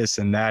about this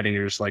and that. And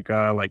you're just like,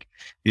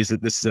 this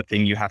is a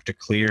thing you have to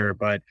clear.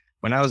 But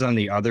when I was on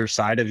the other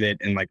side of it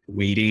and like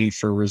waiting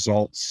for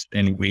results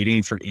and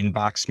waiting for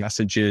inbox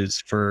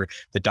messages for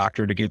the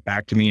doctor to get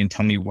back to me and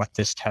tell me what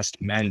this test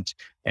meant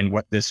and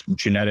what this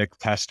genetic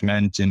test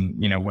meant and,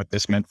 you know, what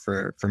this meant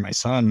for my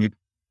son,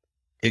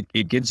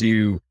 it gives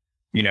you,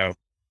 you know,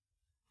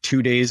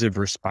 2 days of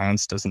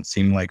response doesn't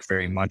seem like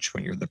very much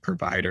when you're the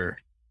provider.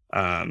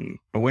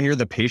 But when you're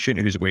the patient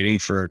who's waiting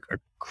for a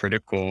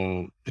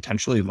critical,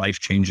 potentially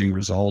life-changing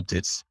result,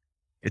 it's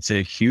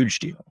a huge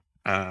deal.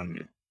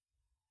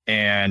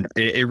 And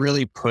it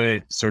really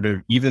put sort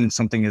of even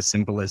something as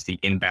simple as the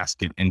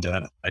in-basket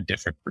into a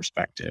different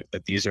perspective,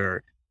 that these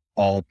are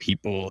all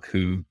people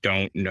who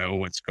don't know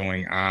what's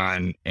going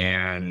on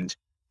and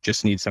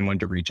just need someone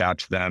to reach out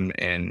to them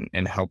and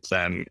help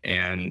them.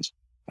 And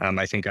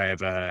I think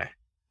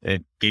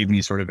it gave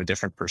me sort of a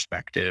different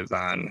perspective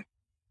on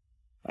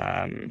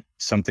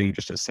something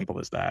just as simple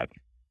as that.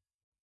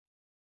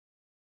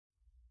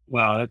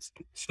 Wow, that's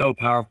so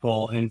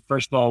powerful. And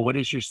first of all, what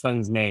is your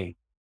son's name?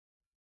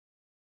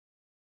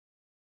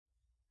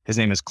 His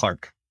name is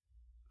Clark.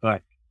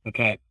 Clark.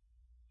 Okay.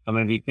 I'm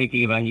going to be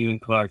thinking about you and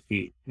Clark,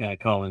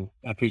 Colin.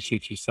 I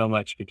appreciate you so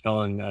much for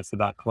telling us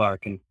about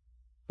Clark, and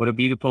what a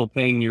beautiful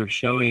thing you're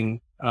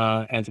showing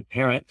as a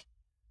parent.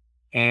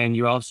 And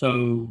you're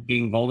also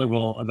being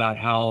vulnerable about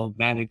how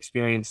that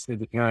experience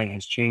as a parent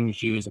has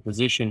changed you as a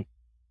physician.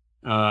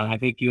 I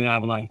think you and I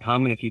have a lot in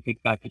common. If you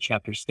think back to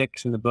chapter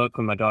 6 in the book,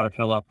 when my daughter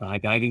fell off the high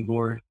diving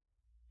board,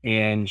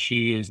 and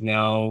she is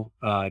now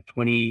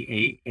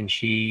 28, and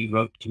she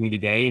wrote to me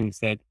today and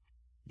said,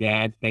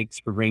 "Dad, thanks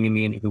for bringing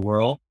me into the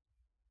world."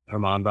 Her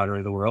mom brought her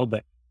into the world,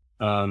 but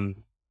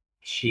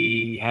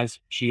she has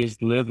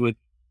lived with,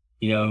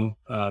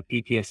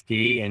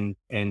 PTSD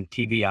and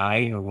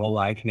TBI her whole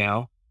life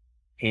now.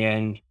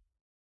 And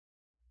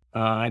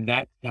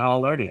that's how I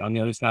learned it on the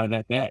other side of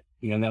that bed.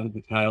 That was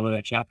the title of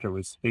that chapter,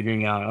 was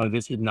figuring out,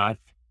 this is not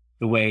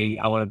the way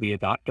I want to be a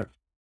doctor.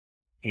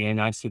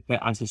 And I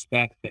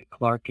suspect that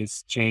Clark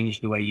has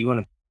changed the way you want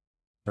to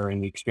be, or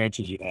in the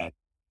experiences you've had.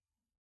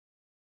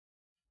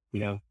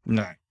 No,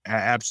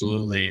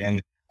 absolutely.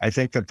 And I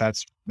think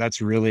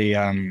that's really,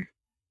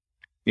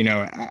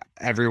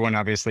 everyone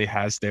obviously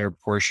has their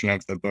portion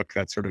of the book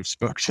that sort of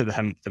spoke to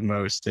them the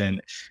most. And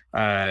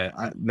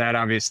that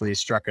obviously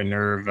struck a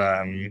nerve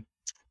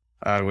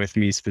with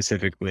me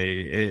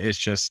specifically. It's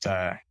just,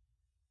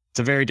 it's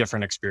a very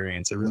different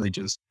experience. It really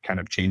just kind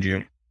of changed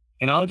you.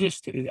 And I'll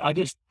just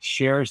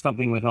share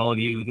something with all of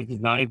you. This is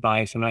not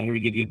advice. I'm not here to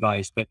give you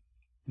advice, but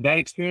that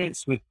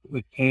experience with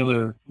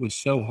Taylor was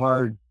so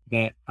hard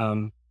that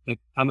like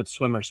I'm a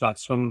swimmer, so I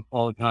swim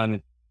all the time.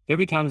 And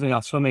every time I'm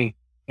out swimming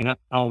and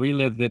I'll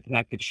relive the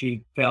fact that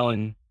she fell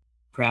and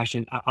crashed,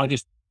 and I'll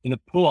just in the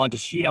pool, I'll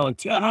just yell and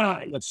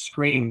let's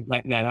scream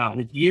like that out.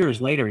 And it's years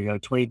later,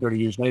 20, 30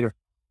 years later,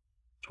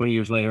 20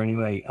 years later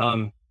anyway.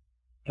 And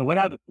what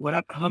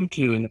I've come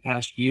to in the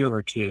past year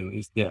or two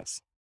is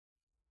this,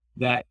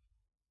 that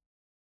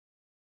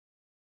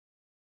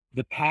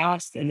the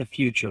past and the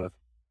future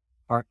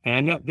are, and I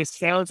know this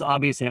sounds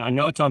obvious, and I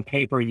know it's on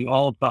paper, you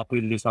all thought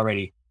through this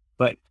already,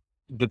 but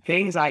the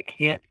things I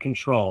can't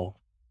control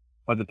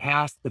are the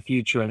past, the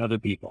future, and other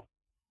people.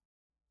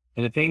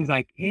 And the things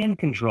I can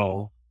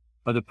control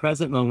are the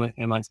present moment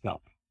and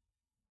myself.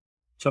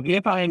 So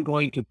if I am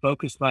going to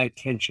focus my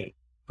attention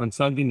on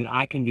something that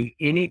I can do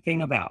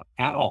anything about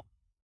at all,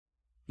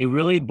 it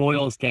really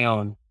boils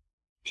down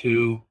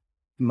to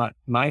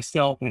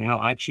myself and how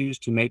I choose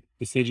to make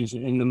decisions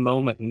in the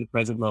moment, in the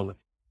present moment.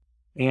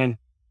 And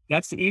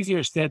that's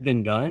easier said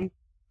than done.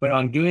 What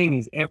I'm doing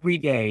is every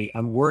day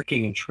I'm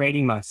working and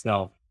training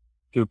myself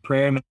through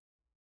prayer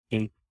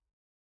and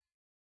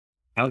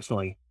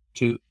counseling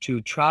to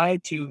try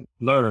to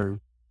learn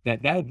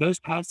that those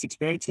past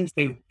experiences,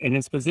 and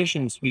as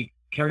physicians, we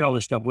carry all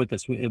this stuff with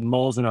us. It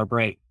molds in our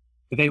brain,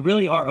 but they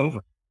really are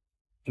over.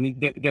 I mean,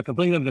 they're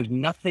completely over. There's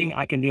nothing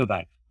I can do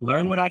about it.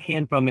 Learn what I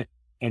can from it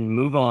and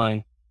move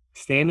on.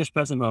 Stay in this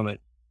present moment.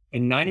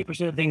 And 90%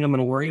 of the things I'm going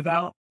to worry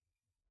about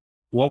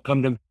won't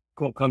come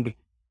to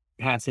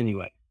pass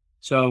anyway.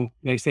 So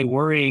they say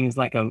worrying is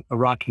like a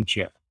rocking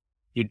chair.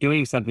 You're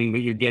doing something,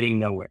 but you're getting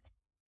nowhere.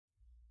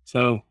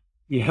 So,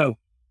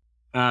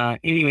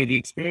 anyway, the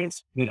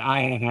experience that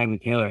I have had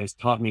with Taylor has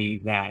taught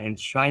me that, and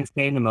try and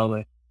stay in the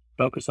moment,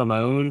 focus on my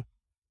own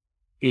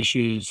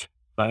issues,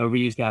 my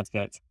overused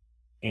assets.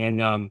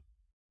 And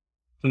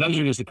so those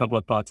are just a couple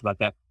of thoughts about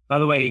that. By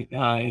the way,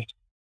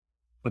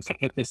 once I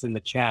hit this in the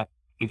chat,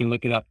 you can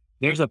look it up.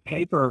 There's a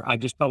paper I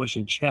just published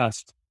in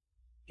Chest,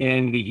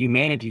 in the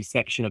Humanities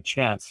section of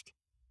Chest.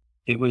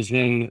 It was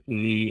in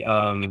the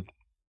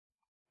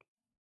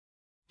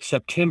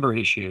September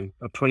issue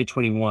of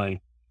 2021,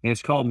 and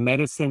it's called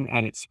Medicine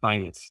at its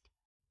Finest.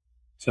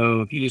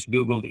 So if you just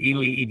Googled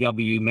Ely,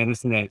 EW,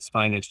 Medicine at its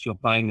Finest, you'll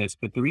find this.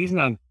 But the reason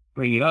I'm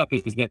bringing it up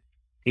is that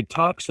it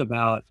talks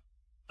about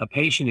a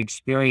patient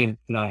experience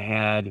that I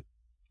had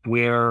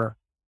where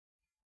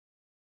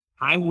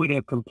I would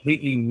have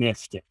completely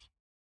missed it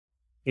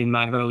in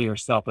my earlier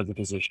self as a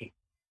physician.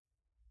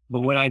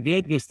 But what I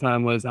did this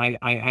time was I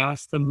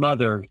asked the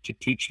mother to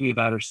teach me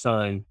about her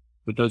son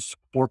with those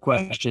 4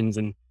 questions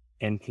and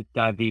to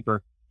dive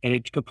deeper. And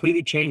it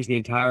completely changed the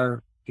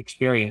entire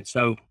experience.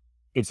 So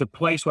it's a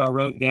place where I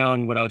wrote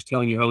down what I was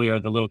telling you earlier,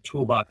 the little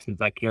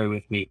toolboxes I carry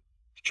with me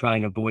to try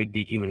and avoid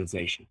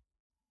dehumanization.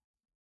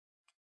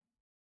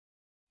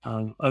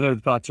 Other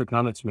thoughts or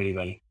comments from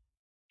anybody?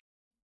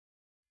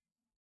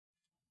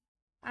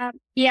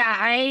 Yeah,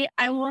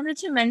 I wanted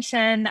to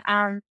mention,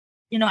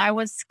 I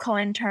was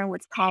co-intern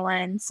with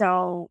Colin.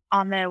 So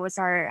Ahmed was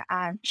our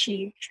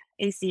chief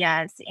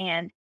ACS,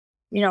 and,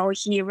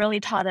 he really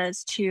taught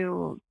us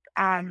to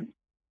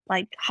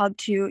like how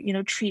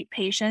to, treat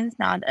patients,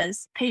 not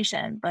as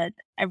patient, but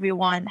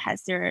everyone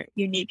has their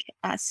unique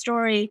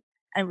story,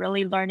 and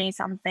really learning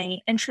something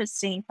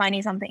interesting,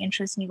 finding something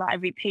interesting about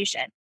every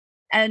patient.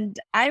 And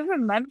I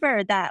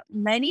remember that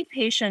many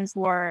patients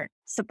were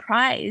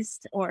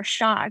surprised or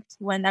shocked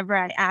whenever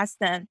I asked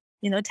them,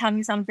 tell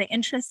me something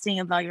interesting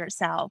about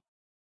yourself.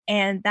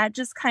 And that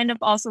just kind of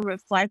also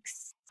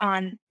reflects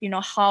on,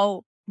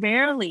 how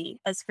rarely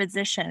as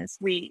physicians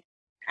we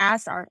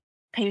ask our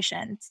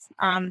patients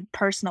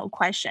personal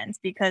questions,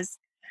 because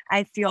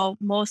I feel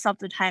most of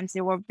the times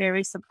they were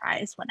very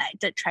surprised when I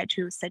did try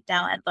to sit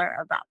down and learn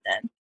about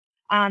them.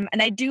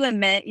 And I do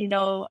admit,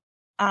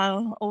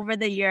 over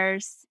the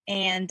years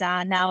and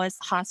now as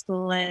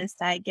hospitalist,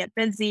 I get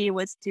busy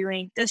with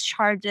doing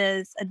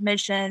discharges,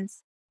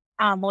 admissions,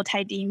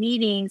 multi-D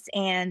meetings,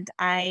 and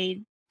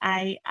I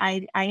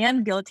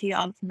am guilty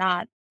of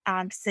not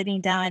sitting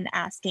down and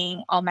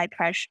asking all my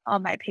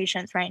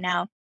patients right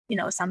now,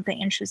 something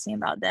interesting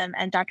about them.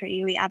 And Dr.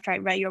 Ely, after I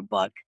read your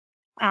book,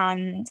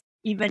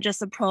 even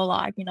just a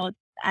prologue,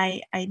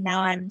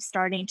 I'm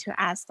starting to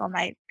ask all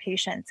my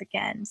patients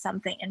again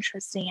something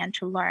interesting and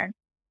to learn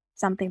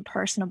something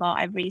personal about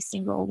every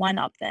single one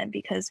of them,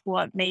 because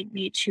what made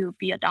me to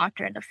be a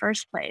doctor in the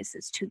first place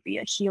is to be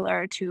a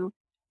healer, to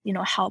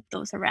help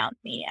those around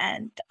me.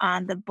 And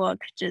the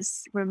book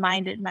just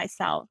reminded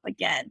myself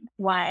again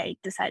why I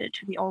decided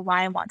to be, or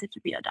why I wanted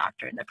to be a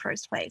doctor in the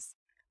first place.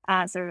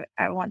 So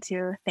I want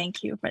to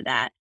thank you for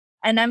that.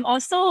 And I'm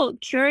also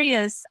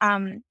curious,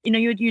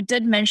 you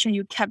did mention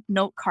you kept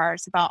note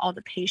cards about all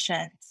the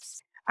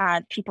patients,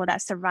 people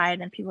that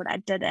survived and people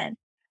that didn't.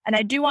 And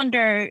I do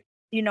wonder,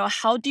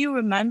 how do you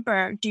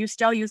remember? Do you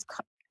still use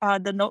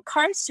the note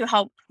cards to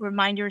help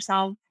remind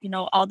yourself,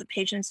 all the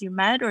patients you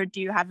met, or do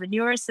you have a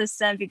newer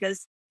system?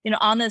 Because,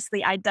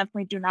 honestly, I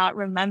definitely do not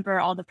remember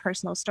all the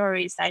personal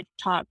stories I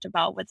talked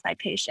about with my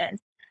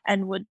patients,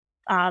 and would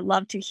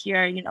love to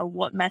hear,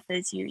 what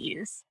methods you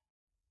use.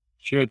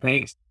 Sure,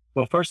 thanks.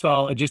 Well, first of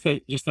all,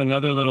 just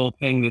another little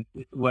thing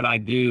that what I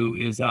do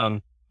is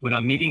when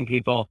I'm meeting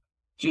people,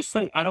 just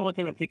like I don't want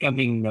them to think I'm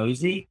being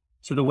nosy.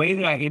 So the way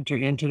that I enter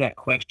into that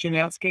question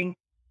asking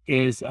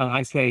is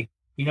I say,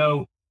 you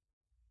know,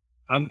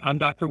 I'm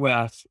Dr.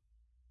 Wes,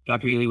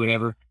 Dr. Ely,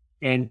 whatever,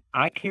 and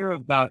I care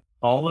about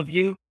all of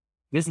you.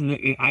 This is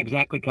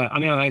exactly kind of, I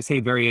mean, I say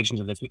variations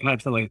of this, but kind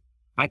of something like,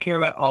 I care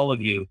about all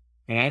of you.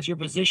 And as your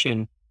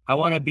physician, I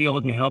want to be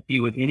able to help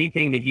you with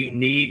anything that you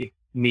need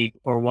me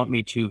or want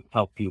me to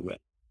help you with.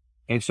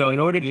 And so in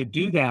order to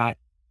do that,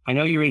 I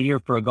know you're in here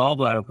for a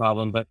gallbladder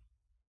problem, but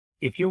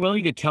if you're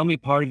willing to tell me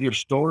part of your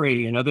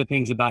story and other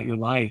things about your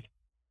life,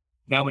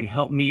 that would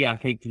help me, I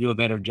think, to do a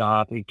better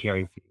job in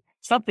caring for you.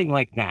 Something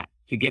like that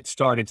to get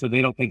started so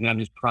they don't think that I'm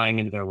just prying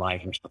into their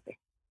life or something.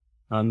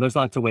 There's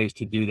lots of ways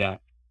to do that.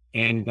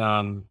 And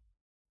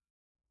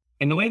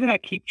the way that I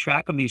keep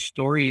track of these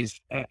stories,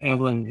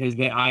 Evelyn, is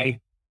that I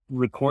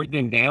record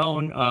them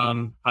down.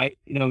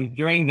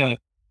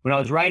 When I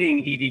was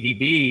writing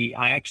EDDB,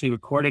 I actually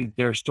recorded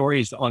their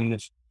stories on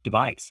this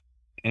device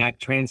and I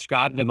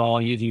transcribed them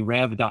all using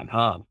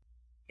rev.com.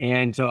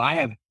 And so I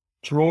have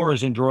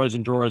drawers and drawers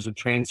and drawers of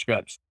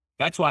transcripts.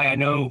 That's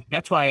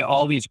why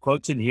all these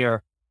quotes in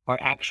here are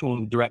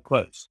actual direct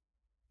quotes.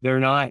 They're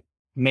not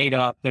made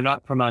up. They're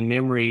not from my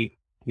memory.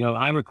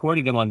 I'm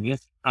recording them on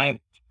this. I have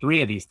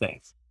 3 of these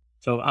things.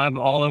 So I'm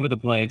all over the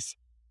place.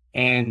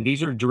 And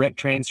these are direct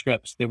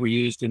transcripts that were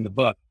used in the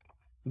book.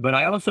 But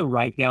I also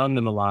write down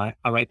them a lot.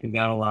 I write them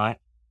down a lot.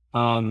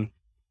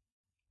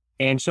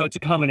 And so it's a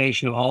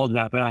combination of all of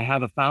that. But I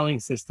have a filing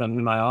system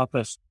in my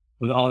office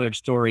with all their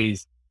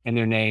stories and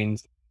their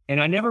names. And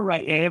I never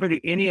do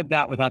any of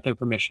that without their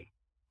permission.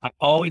 I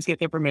always get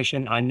their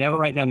permission. I never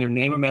write down their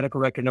name or medical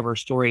record number or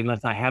story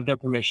unless I have their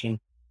permission.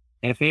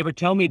 And if they ever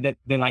tell me that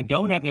then I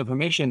don't have their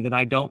permission, then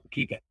I don't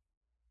keep it.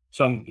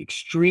 So I'm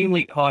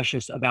extremely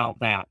cautious about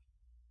that.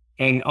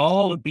 And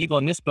all the people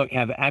in this book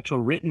have actual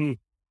written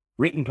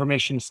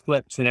permission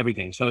slips and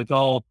everything. So it's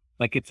all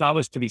like if I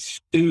was to be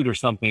sued or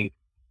something,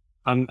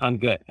 I'm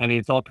good. I mean,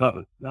 it's all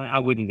covered. I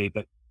wouldn't be,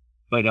 but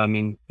I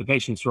mean, the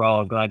patients are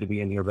all glad to be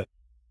in here. But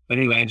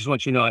anyway, I just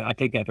want you to know I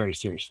take that very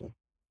seriously.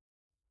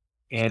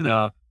 And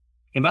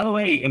by the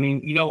way, I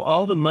mean,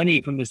 all the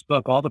money from this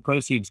book, all the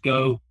proceeds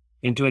go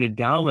into an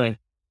endowment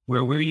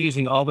where we're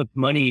using all the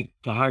money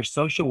to hire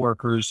social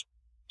workers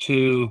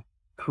to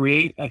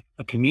create a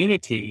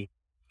community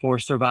for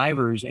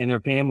survivors and their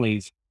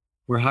families.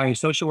 We're hiring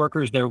social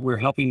workers there. We're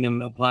helping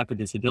them apply for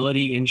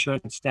disability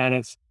insurance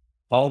status,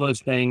 all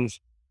those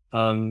things.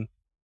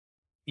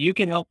 You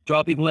can help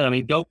draw people in. I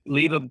mean, don't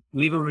leave a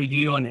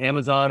review on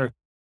Amazon or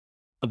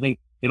something.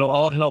 It'll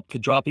all help to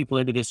draw people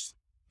into this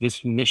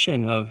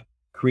mission of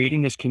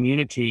creating this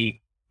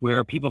community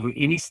where people from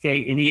any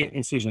state, any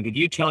institution, like if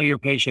you tell your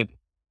patient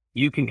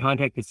you can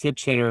contact the SIP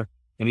Center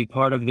and be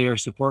part of their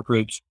support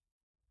groups.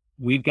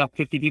 We've got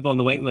 50 people on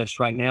the wait list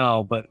right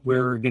now, but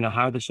we're going to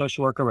hire the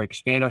social worker or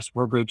expand our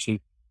support groups. And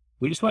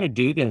we just want to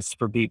do this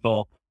for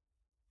people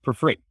for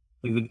free.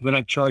 We're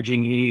not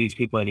charging any of these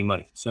people any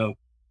money. So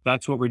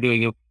that's what we're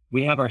doing.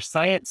 We have our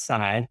science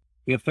side.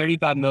 We have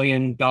 $35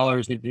 million in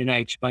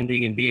NIH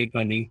funding and VA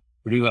funding.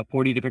 We're doing about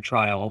 40 different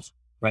trials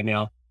right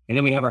now. And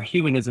then we have our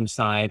humanism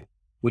side,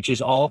 which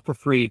is all for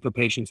free for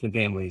patients and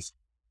families.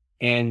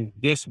 And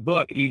this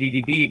book,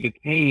 EDDB,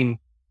 became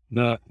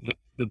the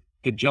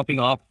jumping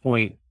off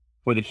point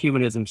for the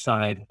humanism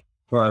side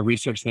for our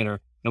research center.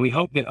 And we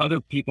hope that other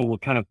people will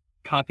kind of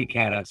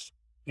copycat us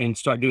and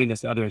start doing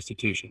this at other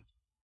institutions.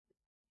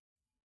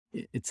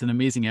 It's an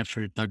amazing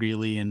effort, Dr.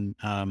 Ely, and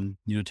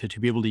to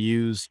be able to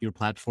use your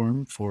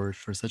platform for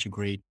such a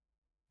great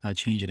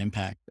change and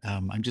impact. I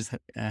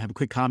have a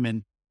quick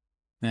comment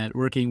that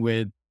working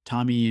with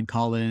Tommy and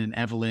Colin and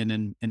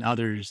Evelyn and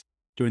others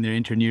during their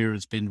intern year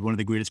has been one of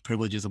the greatest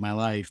privileges of my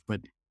life.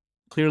 But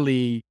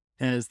clearly,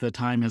 as the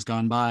time has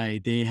gone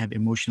by, they have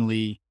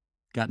emotionally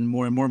gotten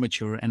more and more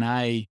mature, and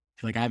I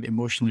feel like I've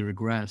emotionally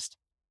regressed.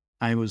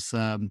 I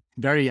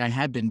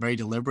had been very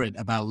deliberate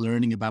about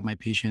learning about my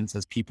patients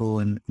as people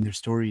and their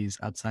stories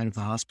outside of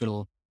the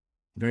hospital,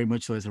 very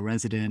much so as a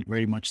resident,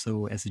 very much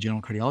so as a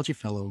general cardiology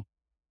fellow.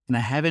 And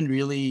I haven't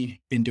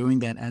really been doing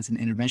that as an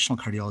interventional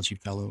cardiology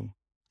fellow.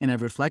 And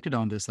I've reflected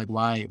on this, like,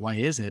 why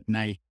is it? And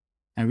I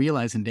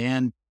realize, and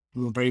Dan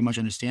will very much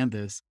understand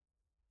this,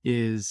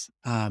 is,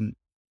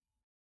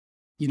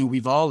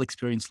 we've all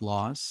experienced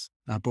loss,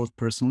 both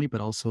personally,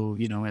 but also,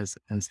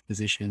 as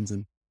physicians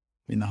and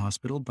in the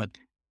hospital, but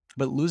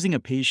losing a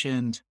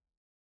patient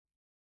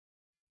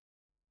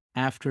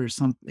after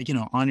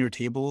on your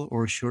table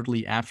or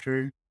shortly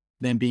after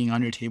them being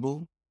on your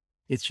table,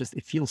 it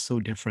feels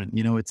so different.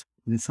 It's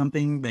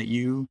something that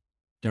you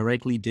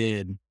directly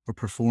did or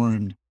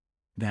performed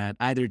that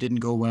either didn't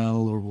go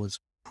well or was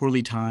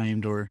poorly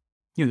timed, or,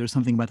 there's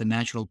something about the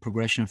natural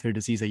progression of their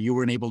disease that you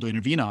weren't able to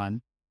intervene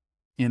on.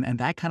 And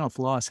that kind of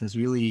loss has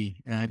really,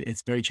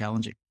 it's very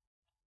challenging.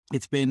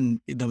 It's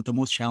been the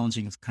most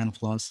challenging kind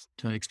of loss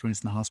to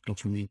experience in the hospital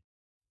for me.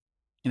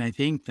 And I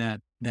think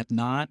that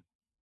not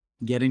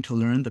getting to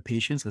learn the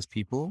patients as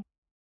people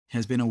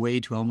has been a way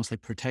to almost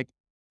like protect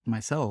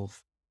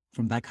myself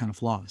from that kind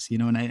of loss,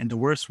 and the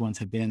worst ones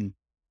have been,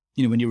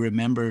 when you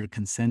remember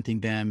consenting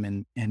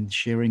them and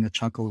sharing a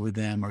chuckle with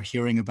them, or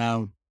hearing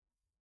about,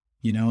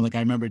 like I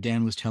remember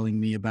Dan was telling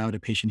me about a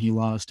patient he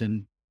lost,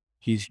 and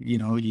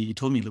he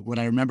told me that what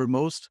I remember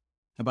most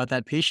about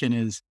that patient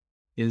is,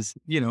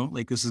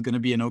 like this is going to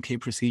be an okay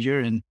procedure.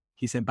 And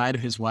he said bye to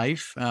his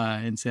wife,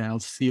 and said, I'll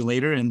see you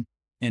later. And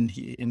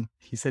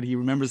he said he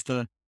remembers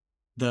the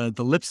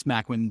lip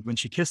smack when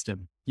she kissed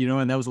him,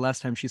 and that was the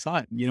last time she saw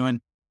it,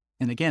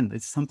 and again,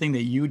 it's something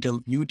that you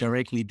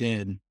directly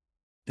did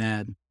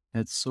that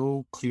that's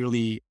so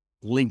clearly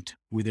linked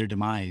with their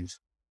demise.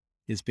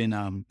 It's been,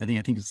 I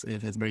think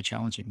it's very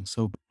challenging.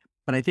 So,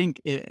 but I think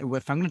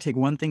if I'm going to take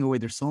one thing away,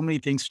 there's so many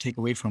things to take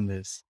away from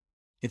this.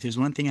 If there's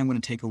one thing I'm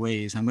going to take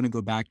away, is I'm going to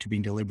go back to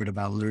being deliberate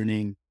about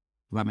learning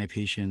about my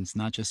patients,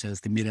 not just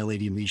as the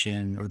mid-LAD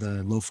lesion or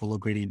the low follow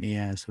gradient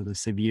AS or the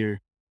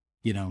severe,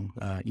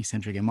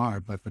 eccentric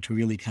MR, but to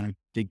really kind of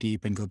dig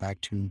deep and go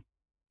back to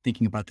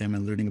thinking about them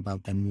and learning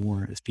about them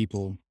more as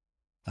people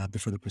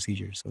before the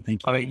procedure. So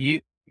thank you. All right,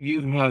 you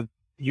have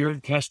your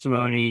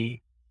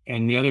testimony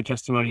and the other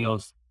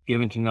testimonials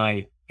given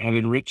tonight have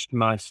enriched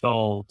my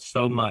soul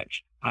so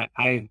much.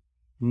 I've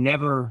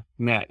never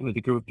met with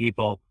a group of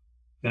people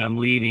that I'm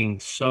leaving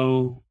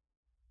so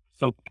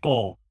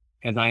full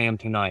as I am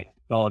tonight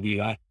with all of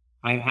you. I'm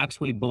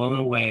absolutely blown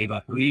away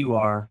by who you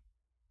are,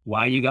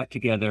 why you got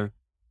together.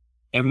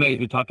 Everybody's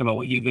been talking about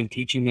what you've been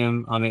teaching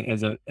them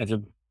as a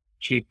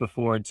chief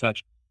before and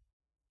such.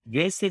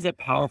 This is a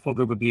powerful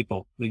group of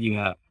people that you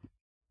have.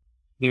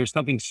 There's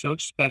something so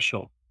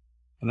special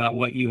about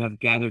what you have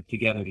gathered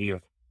together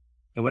here.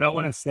 And what I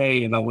want to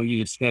say about what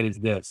you just said is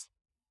this,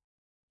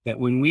 that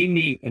when we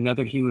meet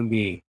another human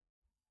being,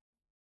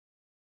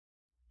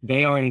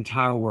 they are an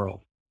entire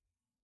world.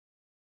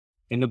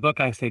 In the book,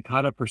 I say,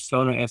 cada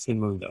persona es el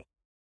mundo.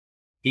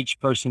 Each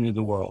person is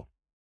the world.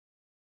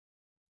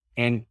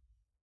 And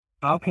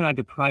how can I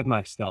deprive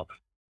myself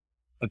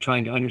of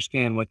trying to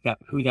understand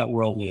who that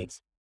world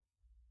is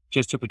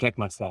just to protect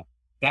myself?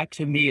 That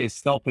to me is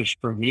selfish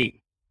for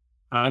me.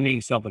 I'm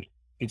being selfish.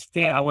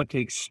 Instead, I want to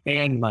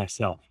expand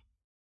myself.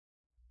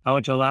 I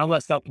want to allow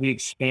myself to be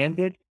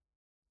expanded,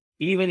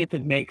 even if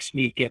it makes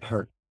me get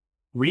hurt.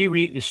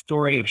 Reread the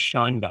story of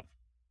Shonda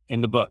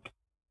in the book.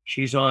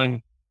 She's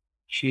on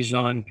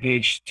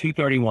page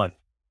 231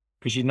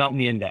 because she's not in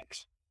the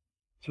index.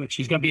 So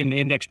she's going to be in the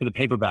index for the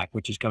paperback,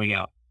 which is coming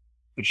out.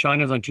 But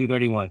Shonda's on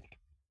 231.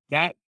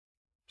 I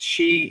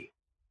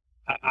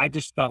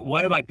just thought,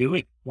 what am I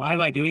doing? Why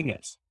am I doing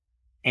this?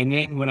 And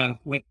then when I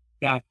went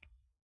back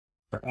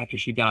after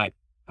she died,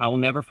 I will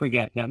never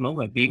forget that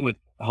moment,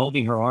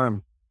 holding her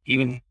arm,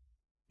 even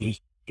she's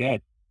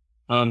dead.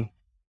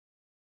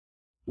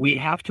 We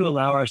have to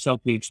allow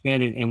ourselves to be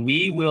expanded, and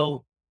we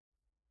will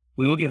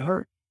get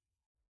hurt,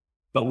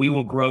 but we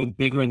will grow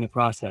bigger in the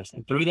process.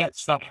 And through that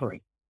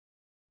suffering,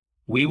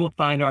 we will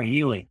find our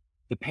healing.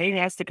 The pain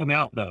has to come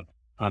out, though.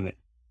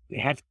 We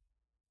have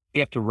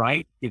to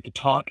write, we have to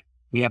talk,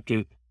 we have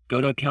to go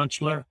to a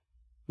counselor.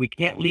 We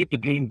can't leave the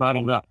pain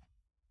bottled up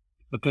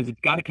because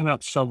it's got to come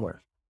out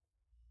somewhere.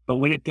 But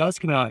when it does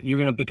come out, you're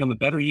going to become a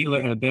better healer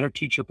and a better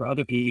teacher for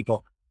other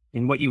people.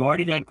 And what you've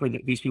already done for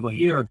these people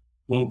here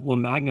will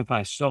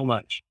magnify so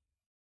much.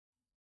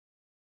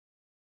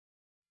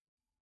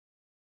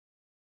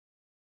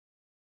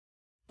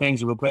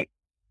 Things real quick.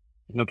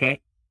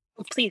 Okay?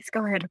 Please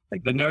go ahead.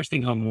 Like the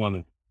nursing home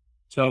woman.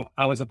 So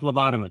I was a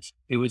phlebotomist.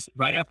 It was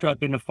right after I'd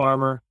been a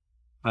farmer.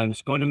 I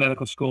was going to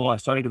medical school. I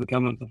started to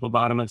become a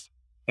phlebotomist.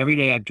 Every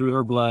day I drew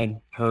her blood.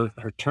 Her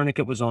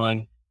tourniquet was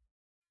on.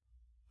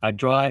 I'd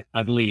draw it,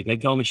 I'd leave. They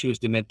told me she was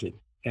demented.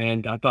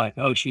 And I thought,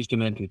 oh, she's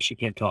demented. She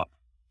can't talk.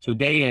 So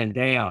day in,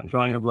 day out,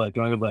 drawing her blood.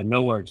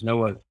 No words.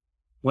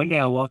 One day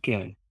I walk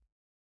in.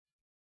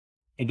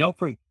 And don't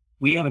forget,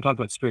 we haven't talked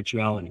about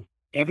spirituality.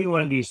 Every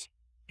one of these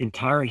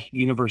entire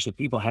universe of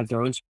people has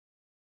their own.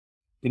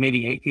 They may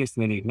be atheist,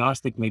 they may be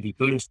agnostic, maybe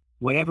Buddhist,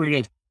 whatever it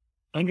is.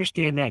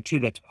 Understand that too.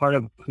 That's part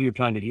of who you're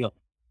trying to heal.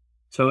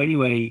 So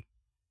anyway,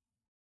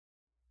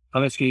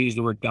 I'm just going to use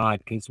the word God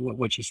because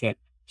what she said.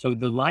 So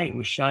the light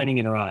was shining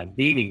in her eyes,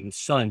 beaming, the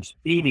sun's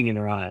beaming in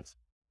her eyes.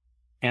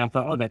 And I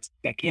thought, oh,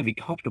 that can't be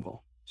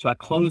comfortable. So I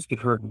closed the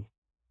curtain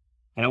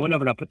and I went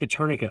over and I put the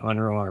tourniquet on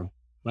her arm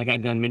like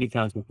I'd done many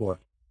times before.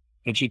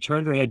 And she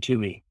turned her head to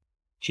me.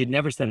 She had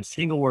never said a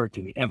single word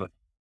to me, ever.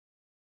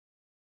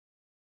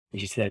 And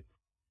she said,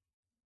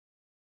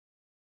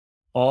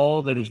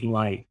 all that is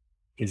light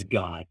is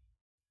God.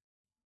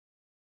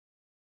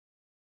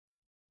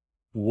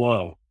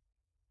 Whoa.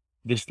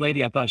 This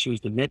lady, I thought she was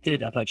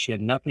demented. I thought she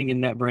had nothing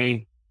in that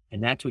brain.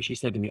 And that's what she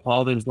said to me.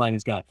 All that is light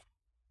is God.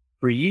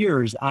 For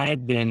years, I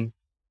had been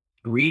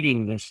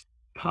reading this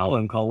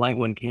column called Light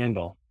One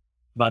Candle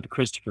about the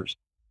Christophers.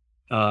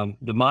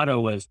 The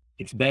motto was,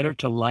 it's better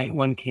to light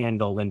one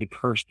candle than to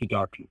curse the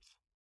darkness.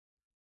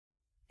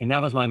 And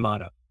that was my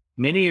motto.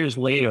 Many years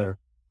later,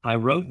 I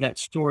wrote that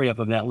story up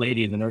of that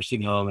lady in the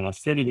nursing home and I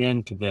sent it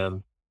in to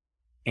them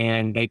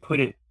and they put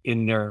it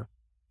in their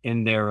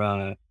in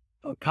their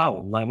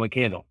column, Light One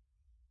Candle.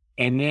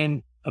 And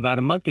then about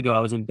a month ago, I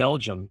was in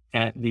Belgium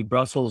at the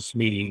Brussels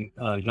meeting,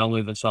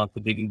 Jean-Louis Vincent,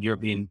 the big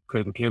European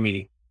critical care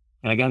meeting.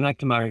 And I got back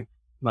to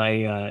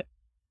my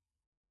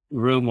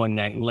room one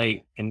night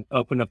late and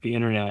opened up the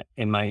internet,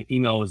 and my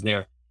email was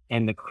there.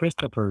 And the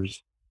Christophers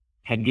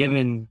had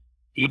given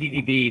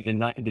EDDB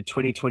the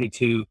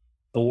 2022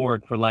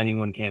 award for lighting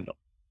one candle.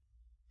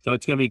 So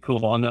it's going to be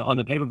cool. On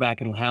the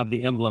paperback, it'll have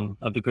the emblem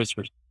of the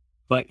Christophers.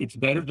 But it's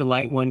better to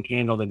light one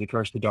candle than to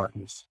curse the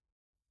darkness.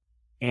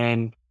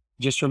 And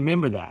just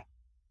remember that.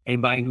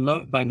 And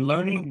by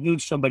learning who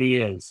somebody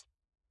is,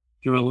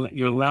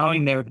 you're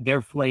allowing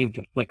their flame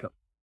to flicker.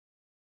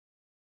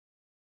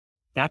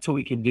 That's what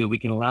we can do. We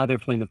can allow their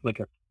flame to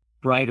flicker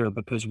brighter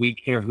because we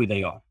care who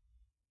they are.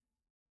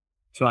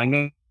 So I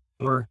know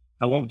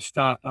I won't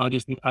stop. I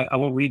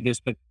won't read this,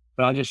 but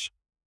I'll just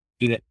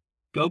do that.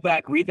 Go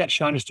back, read that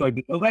Shonda story,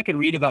 but go back and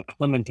read about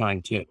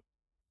Clementine too.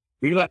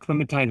 Read about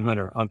Clementine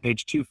Hunter on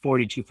page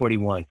 240,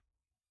 241.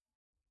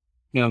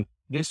 You know,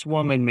 this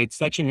woman made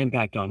such an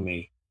impact on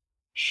me.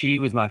 She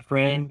was my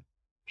friend.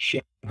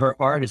 Her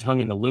art is hung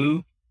in the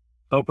Louvre.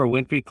 Oprah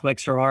Winfrey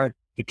collects her art.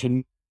 But to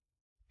me,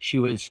 she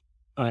was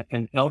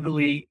an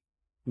elderly,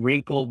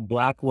 wrinkled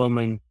Black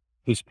woman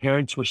whose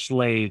parents were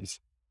slaves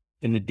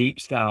in the Deep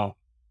South,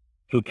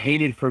 who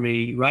painted for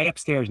me right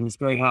upstairs in this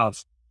very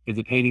house. Is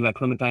a painting by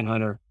Clementine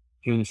Hunter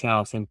here in this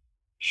house. And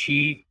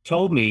she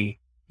told me,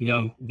 you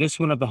know, this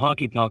one of the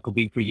honky tonk will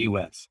be for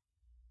US.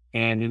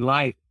 And in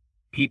life,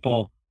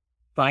 people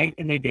fight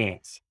and they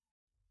dance.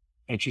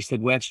 And she said,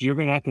 Wes, you're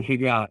going to have to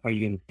figure out, are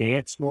you going to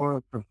dance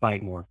more or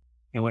fight more?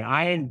 And when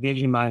I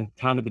envision my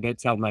time at the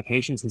bedside with my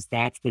patients, is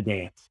that's the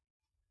dance.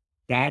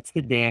 That's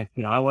the dance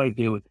that I want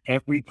to do with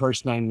every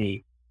person I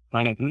meet.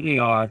 Find out who they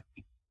are,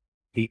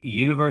 the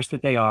universe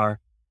that they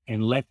are,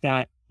 and let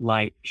that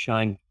light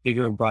shine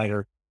bigger and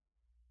brighter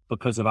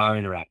because of our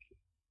interaction.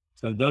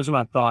 So those are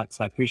my thoughts.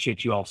 I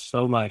appreciate you all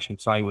so much. I'm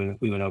sorry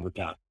we went over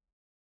time.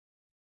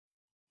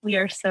 We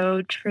are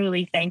so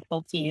truly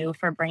thankful to you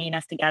for bringing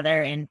us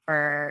together and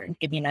for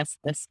giving us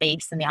the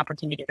space and the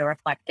opportunity to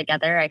reflect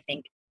together. I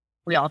think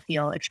we all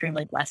feel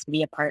extremely blessed to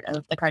be a part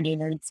of the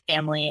CardioNerds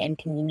family and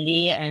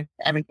community and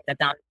everything that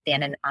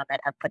Dan and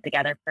Ahmed have put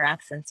together for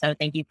us. And so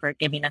thank you for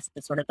giving us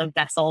the sort of the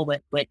vessel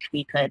with which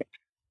we could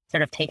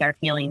sort of take our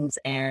feelings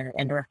and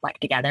reflect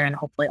together and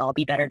hopefully all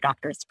be better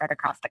doctors spread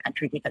across the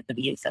country because of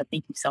you. So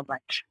thank you so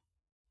much.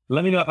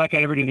 Let me know if I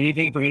can ever do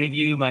anything for any of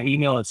you. My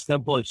email is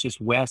simple. It's just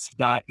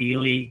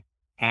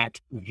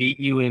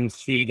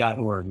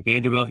wes.ely@vumc.org,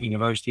 Vanderbilt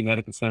University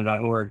Medical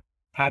Center.org.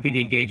 Happy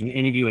to engage in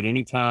any of you at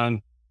any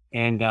time,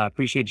 and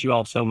appreciate you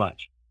all so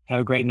much.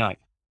 Have a great night.